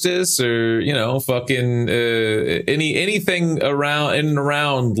Fort Eustis or, you know, fucking anything around in and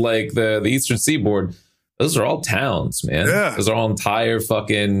around like the Eastern Seaboard. Those are all towns, man. Yeah. Those are all entire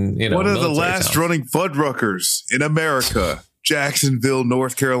fucking, you know. One of the last running Fuddruckers in America, Jacksonville,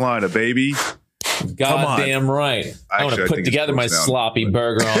 North Carolina, baby. Goddamn right. I want to put together my sloppy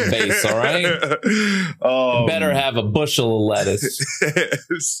burger on base, all right? Better have a bushel of lettuce.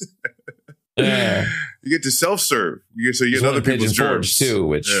 Yeah. You get to self-serve. So you get other people's germs too,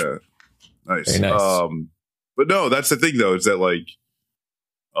 which nice. Very nice. But no, that's the thing though, is that like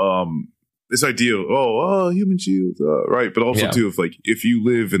this idea of human shield, right? But also too, if you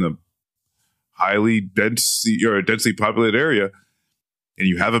live in a highly densely populated area and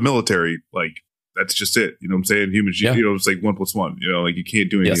you have a military, like that's just it. You know what I'm saying? Human shield, you know, it's like 1 + 1. You know, like you can't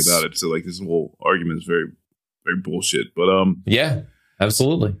do anything about it. So like this whole argument is very, very bullshit. But yeah,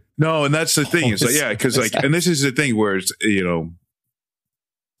 absolutely. No, and that's the thing. It's like, because like, and this is the thing where it's, you know,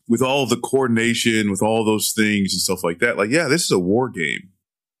 with all the coordination, with all those things and stuff like that, like, yeah, this is a war game.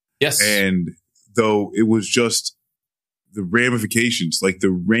 Yes. And though it was just the ramifications, like the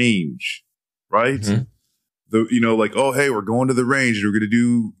range, right? Mm-hmm. The, you know, like, oh, hey, we're going to the range and we're going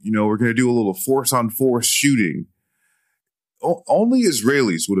to do a little force on force shooting. Only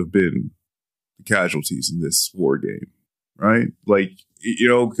Israelis would have been the casualties in this war game. Right. Like, you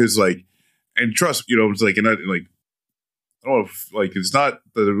know, because like, and trust, you know, it's like, and I don't want to, like, it's not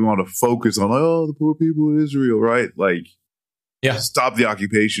that we want to focus on, the poor people of Israel. Right. Like, stop the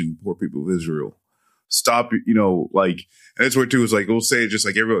occupation, poor people of Israel. Stop, you know, like, and that's where too is like, we'll say it just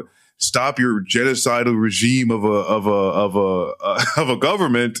like everyone, stop your genocidal regime of a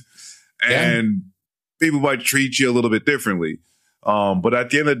government, and people might treat you a little bit differently. But at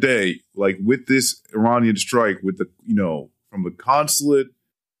the end of the day, like with this Iranian strike, with the, you know, from the consulate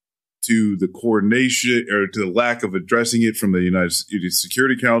to the coordination or to the lack of addressing it from the United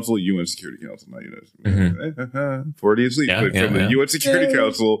Security Council, UN Security Council, not United, Freudian sleep, but from the UN Security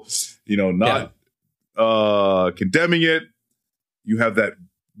Council, you know, not condemning it. You have that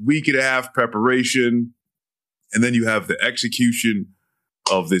week and a half preparation, and then you have the execution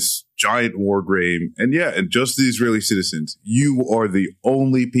of this giant war game. And and just the Israeli citizens, you are the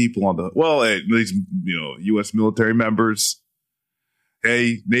only people on the, well, at least, you know, U.S. military members,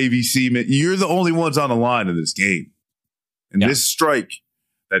 hey, Navy seamen, you're the only ones on the line in this game. And this strike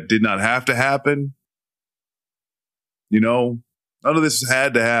that did not have to happen, you know, none of this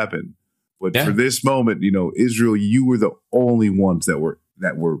had to happen. But for this moment, you know, Israel, you were the only ones that were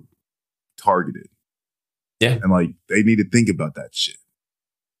targeted. Yeah. And like, they need to think about that shit.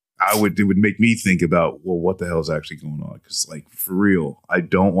 It would make me think about, well, what the hell is actually going on? Because, like, for real, I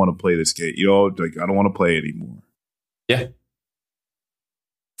don't want to play this game. You know, like, I don't want to play anymore. Yeah.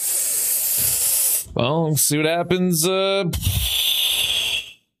 Well, we'll see what happens. We'll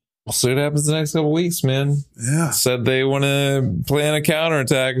see what happens the next couple of weeks, man. Yeah. Said they want to plan a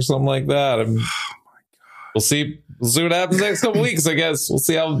counterattack or something like that. Oh, my God. We'll see. We'll see what happens next couple weeks, I guess. We'll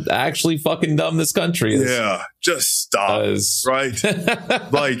see how actually fucking dumb this country is. Yeah, just stop. Right?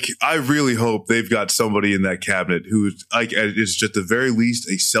 Like, I really hope they've got somebody in that cabinet who's like, is just at the very least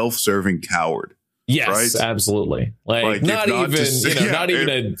a self-serving coward. Yes, right? Absolutely. Like not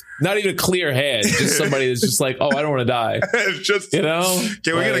even a clear head. Just somebody that's just like, oh, I don't want to die. It's just, you know,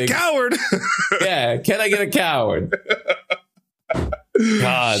 can we get a coward? Yeah, can I get a coward?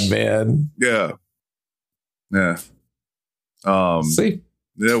 God, man. Yeah. Yeah. See.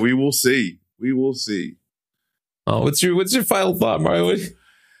 Yeah, we will see. We will see. Oh, what's your final thought, Mario?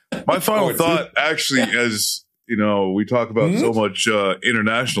 My final thought, actually, as you know, we talk about so much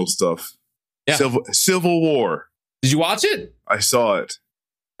international stuff. Yeah. Civil War. Did you watch it? I saw it.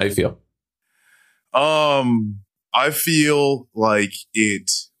 How you feel? I feel like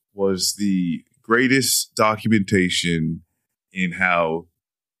it was the greatest documentation in how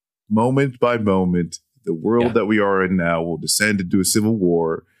moment by moment the world that we are in now will descend into a civil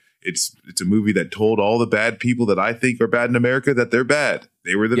war. It's a movie that told all the bad people that I think are bad in America that they're bad.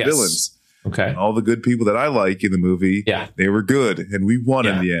 They were the villains. Okay. And all the good people that I like in the movie, they were good. And we won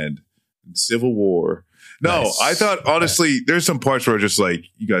in the end. Civil War. No, Nice. I thought honestly, there's some parts where just like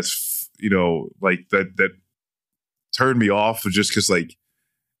you guys, like that turned me off just because like.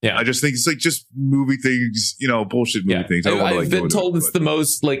 Yeah. I just think it's like just movie things, bullshit movie things. I've been told it's the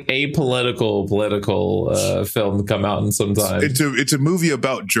most like apolitical political film to come out in some time. It's a movie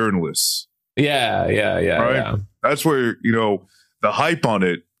about journalists. Yeah. Right. Yeah. That's where the hype on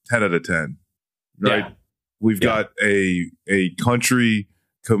it. 10 out of 10. Right. Yeah. We've got a country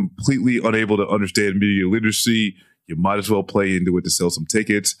completely unable to understand media literacy. You might as well play into it to sell some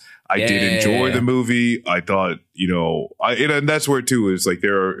tickets. I did enjoy the movie. I thought, and that's where too is like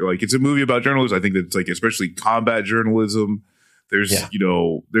there are like it's a movie about journalism. I think that it's like especially combat journalism. There's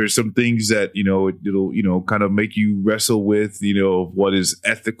there's some things that it'll kind of make you wrestle with what is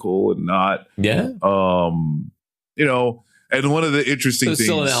ethical and not. Yeah. And one of the interesting things.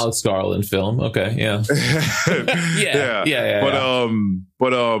 Still an Alex Garland film. Okay. Yeah.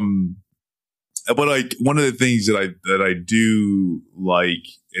 But like one of the things that I do like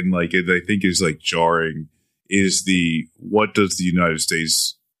and like I think is like jarring is what does the United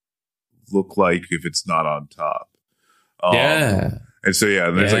States look like if it's not on top? And so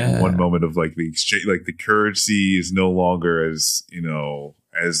there's like one moment of like the exchange, like the currency is no longer as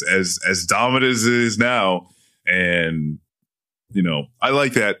as dominant as it is now, and I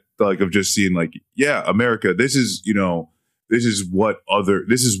like that like of just seeing like America. This is what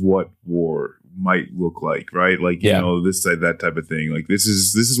war might look like, right? Like this that type of thing. Like this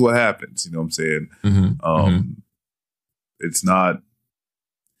is what happens. You know what I'm saying? It's not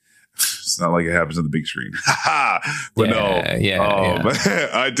like it happens on the big screen. But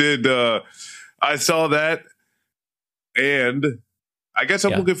I did. I saw that, and I guess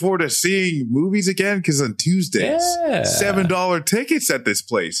I'm looking forward to seeing movies again because on Tuesdays, $7 tickets at this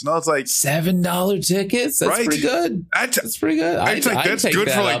place, and I was like, $7 tickets. That's pretty good. That's pretty good. That's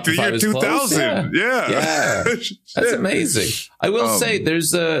good for like the year 2000. Yeah. That's amazing. I will say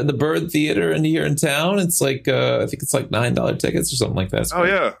there's the Bird Theater here in town. It's like I think it's like $9 tickets or something like that.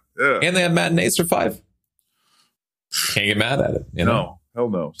 Yeah. And they have matinees for $5. Can't get mad at it. No, hell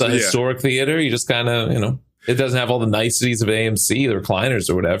no. It's a historic theater. You just kind of it doesn't have all the niceties of AMC, the recliners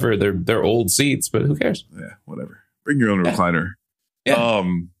or whatever. They're old seats, but who cares? Yeah, whatever. Bring your own recliner. Yeah.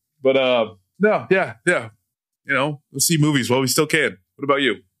 We'll see movies while we still can. What about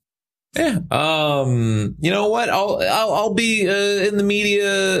you? Yeah. You know what? I'll be in the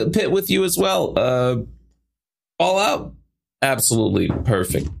media pit with you as well. Fallout, absolutely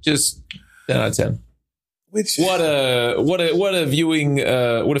perfect. Just 10 out of 10. What a viewing,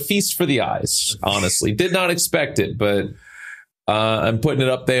 what a feast for the eyes, honestly. Did not expect it, but I'm putting it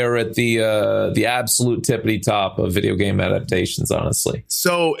up there at the absolute tippity top of video game adaptations, honestly.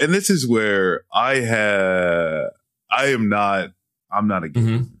 So, and this is where I'm not a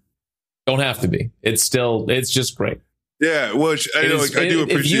gamer. Don't have to be. It's just great. Yeah, which I do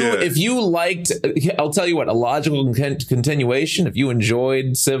appreciate. If you liked, I'll tell you what, a logical continuation, if you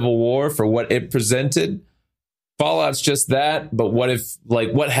enjoyed Civil War for what it presented, Fallout's just that, but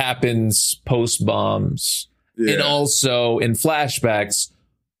what happens post bombs, and also in flashbacks,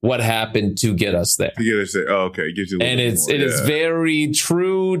 what happened to get us there? Oh, okay, it gives you. It is very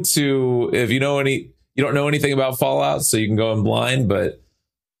true to if you don't know anything about Fallout, so you can go in blind, but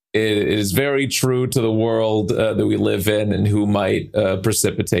it is very true to the world that we live in and who might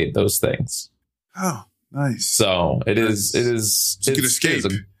precipitate those things. Oh, nice. So it is. It's an escape.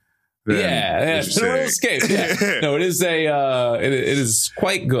 It's an escape. Yeah. No, it is it is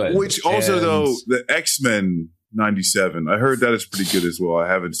quite good. Which also though the X-Men 97, I heard that is pretty good as well. I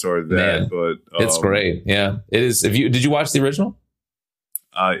haven't started that, but it's great. Yeah, it is. Did you watch the original?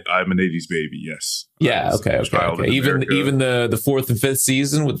 I'm an 80s baby. Yes. Yeah. Okay. Even the fourth and fifth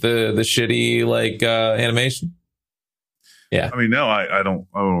season with the shitty animation. Yeah. I mean, no, I don't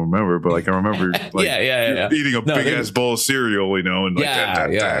remember, but like I remember eating a big ass bowl of cereal, and like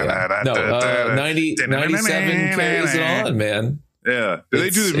 97 carries it on, man. Yeah. Do they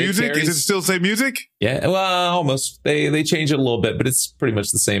do the music? Is it still the same music? Yeah. Well, almost. They change it a little bit, but it's pretty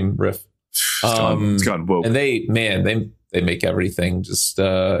much the same riff. It's gone woke. And they make everything just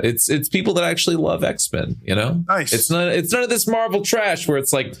it's people that actually love X-Men, Nice. It's none of this Marvel trash where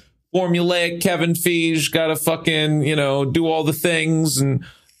it's like formulaic Kevin Feige gotta fucking do all the things and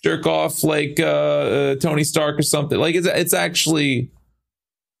jerk off like Tony Stark or something. Like it's actually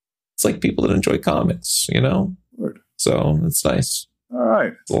like people that enjoy comics, Word. So it's nice. All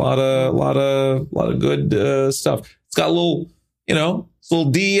right. It's a lot of good stuff. It's got a little it's a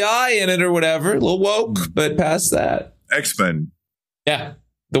little DEI in it or whatever, a little woke, but past that. X-Men. Yeah.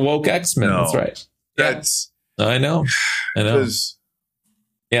 The woke X-Men. No, that's right. That's I know.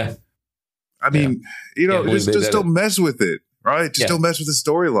 Yeah. I mean, just don't mess with it, right? Just don't mess with the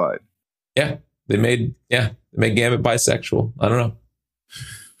storyline. Yeah, they made Gambit bisexual. I don't know.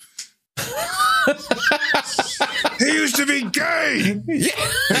 He used to be gay.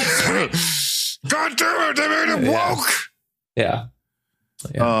 Yeah. God damn it, they made him woke. Yeah.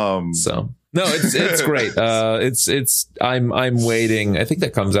 So no, it's great. I'm waiting. I think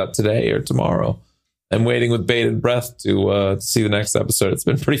that comes out today or tomorrow. I'm waiting with bated breath to see the next episode. It's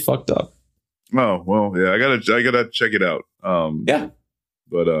been pretty fucked up. Oh well, yeah. I gotta check it out.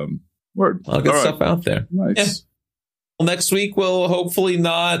 But word. I'll get stuff out there. Nice. Yeah. Well, next week we'll hopefully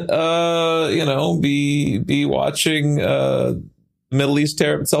not, be watching Middle East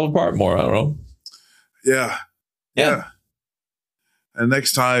tear itself apart more. I don't know. Yeah. And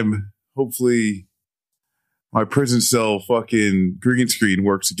next time, hopefully, my prison cell fucking green screen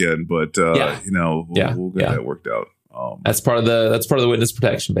works again. But we'll get that worked out. That's part of the witness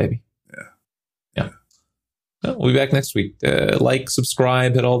protection, baby. Yeah. Well, we'll be back next week. Like,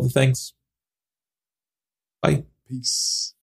 subscribe, hit all the things. Bye. Peace.